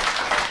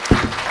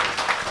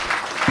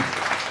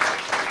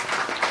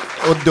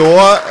 Og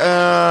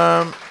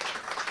da,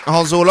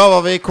 Hans Olav,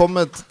 har vi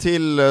kommet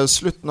til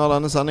slutten av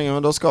denne sendingen,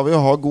 men da skal vi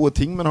jo ha gode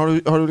ting. Men har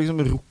du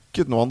liksom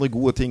rukket noen andre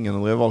gode ting enn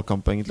å drive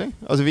valgkamp, egentlig?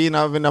 Altså vi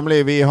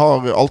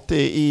har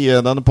alltid i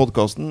denne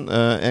podcasten,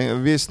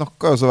 vi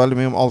snakker jo så veldig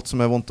mye om alt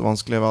som vondt og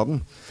vanskelig i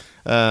verden.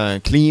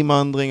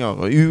 Klimaendringer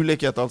og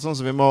ulikhet, alt sånt,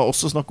 så vi må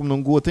også snakke om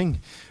noen gode ting.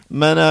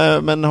 Men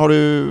har du...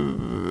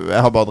 Jeg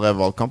har bare drevet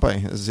valgkamp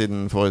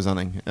siden forrige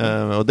sending.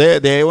 Og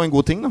det jo en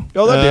god ting, da.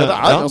 Ja, det det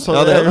altså,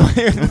 ja, det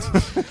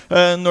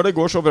når det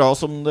går så bra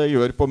som det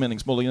gjør på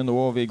meningsmålingene nå,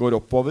 og vi går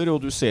oppover, og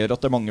du ser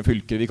at det mange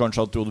fylker vi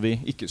kanskje hadde trodd vi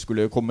ikke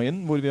skulle komme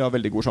inn, hvor vi har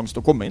veldig god sjanse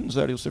til å komme inn,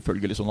 så det jo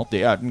selvfølgelig sånn at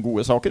det den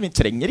gode saken. Vi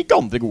trenger ikke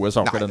andre gode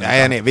saker. Nei,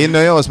 jeg enig. Vi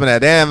nøyer oss med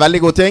det. Det en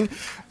veldig god ting.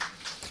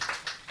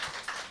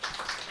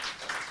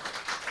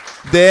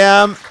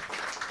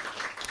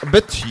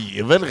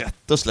 betyr vel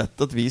rett og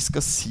slett at vi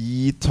skal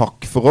si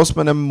takk for oss,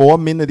 men jeg må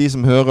minne de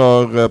som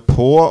hører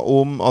på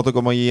om at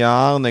dere må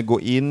gjerne gå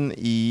inn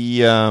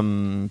i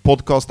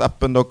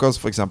podcast-appen deres,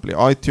 for eksempel i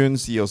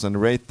iTunes, gi oss en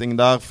rating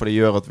der, for det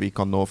gjør at vi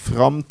kan nå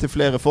fram til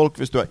flere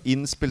folk. Hvis du har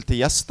innspill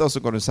til gjester,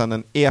 så kan du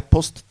sende en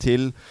e-post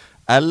til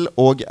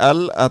l@sv.no,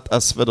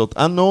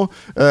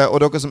 og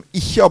dere som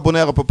ikke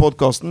abonnerer på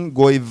podcasten,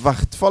 gå i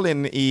hvert fall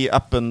inn i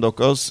appen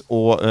deres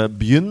og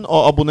begynn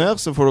å abonnere,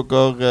 så får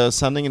dere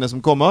sendingene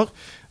som kommer.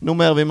 Noe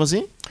mer vi må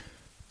si?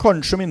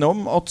 Kanskje minne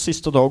om at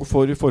siste dag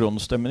for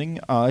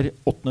forhåndsstemning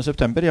 8.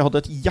 september. Jeg hadde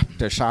et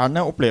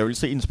hjerteskjærende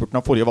opplevelse i innspurten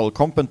av forrige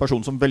valgkamp. En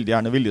person som veldig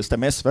gjerne ville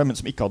stemme SV, men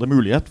som ikke hadde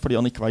mulighet fordi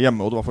han ikke var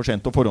hjemme og det var for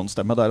sent å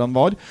forhåndsstemme der han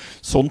var.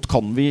 Sånt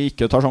kan vi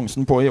ikke ta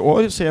sjansen på i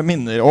år, så jeg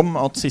minner om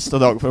at siste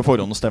dag for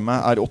forhåndsstemme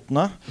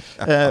 8.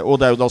 Og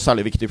det jo da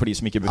særlig viktig for de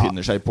som ikke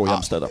befinner seg på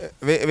hjemstedet.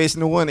 Hvis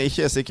noen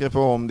ikke sikre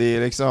på om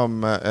de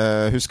liksom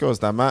husker å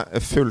stemme,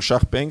 full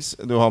skjerpings.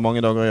 Du har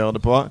mange dager å gjøre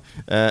det på.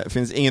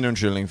 Finnes ingen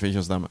unnskyldning for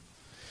ikke å stemme.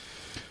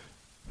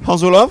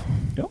 Hans Olav,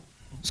 ja.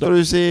 Skal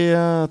du si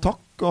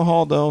takk og ha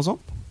det og sånn?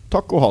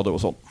 Takk og ha det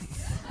og sånn.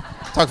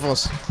 Takk for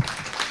oss.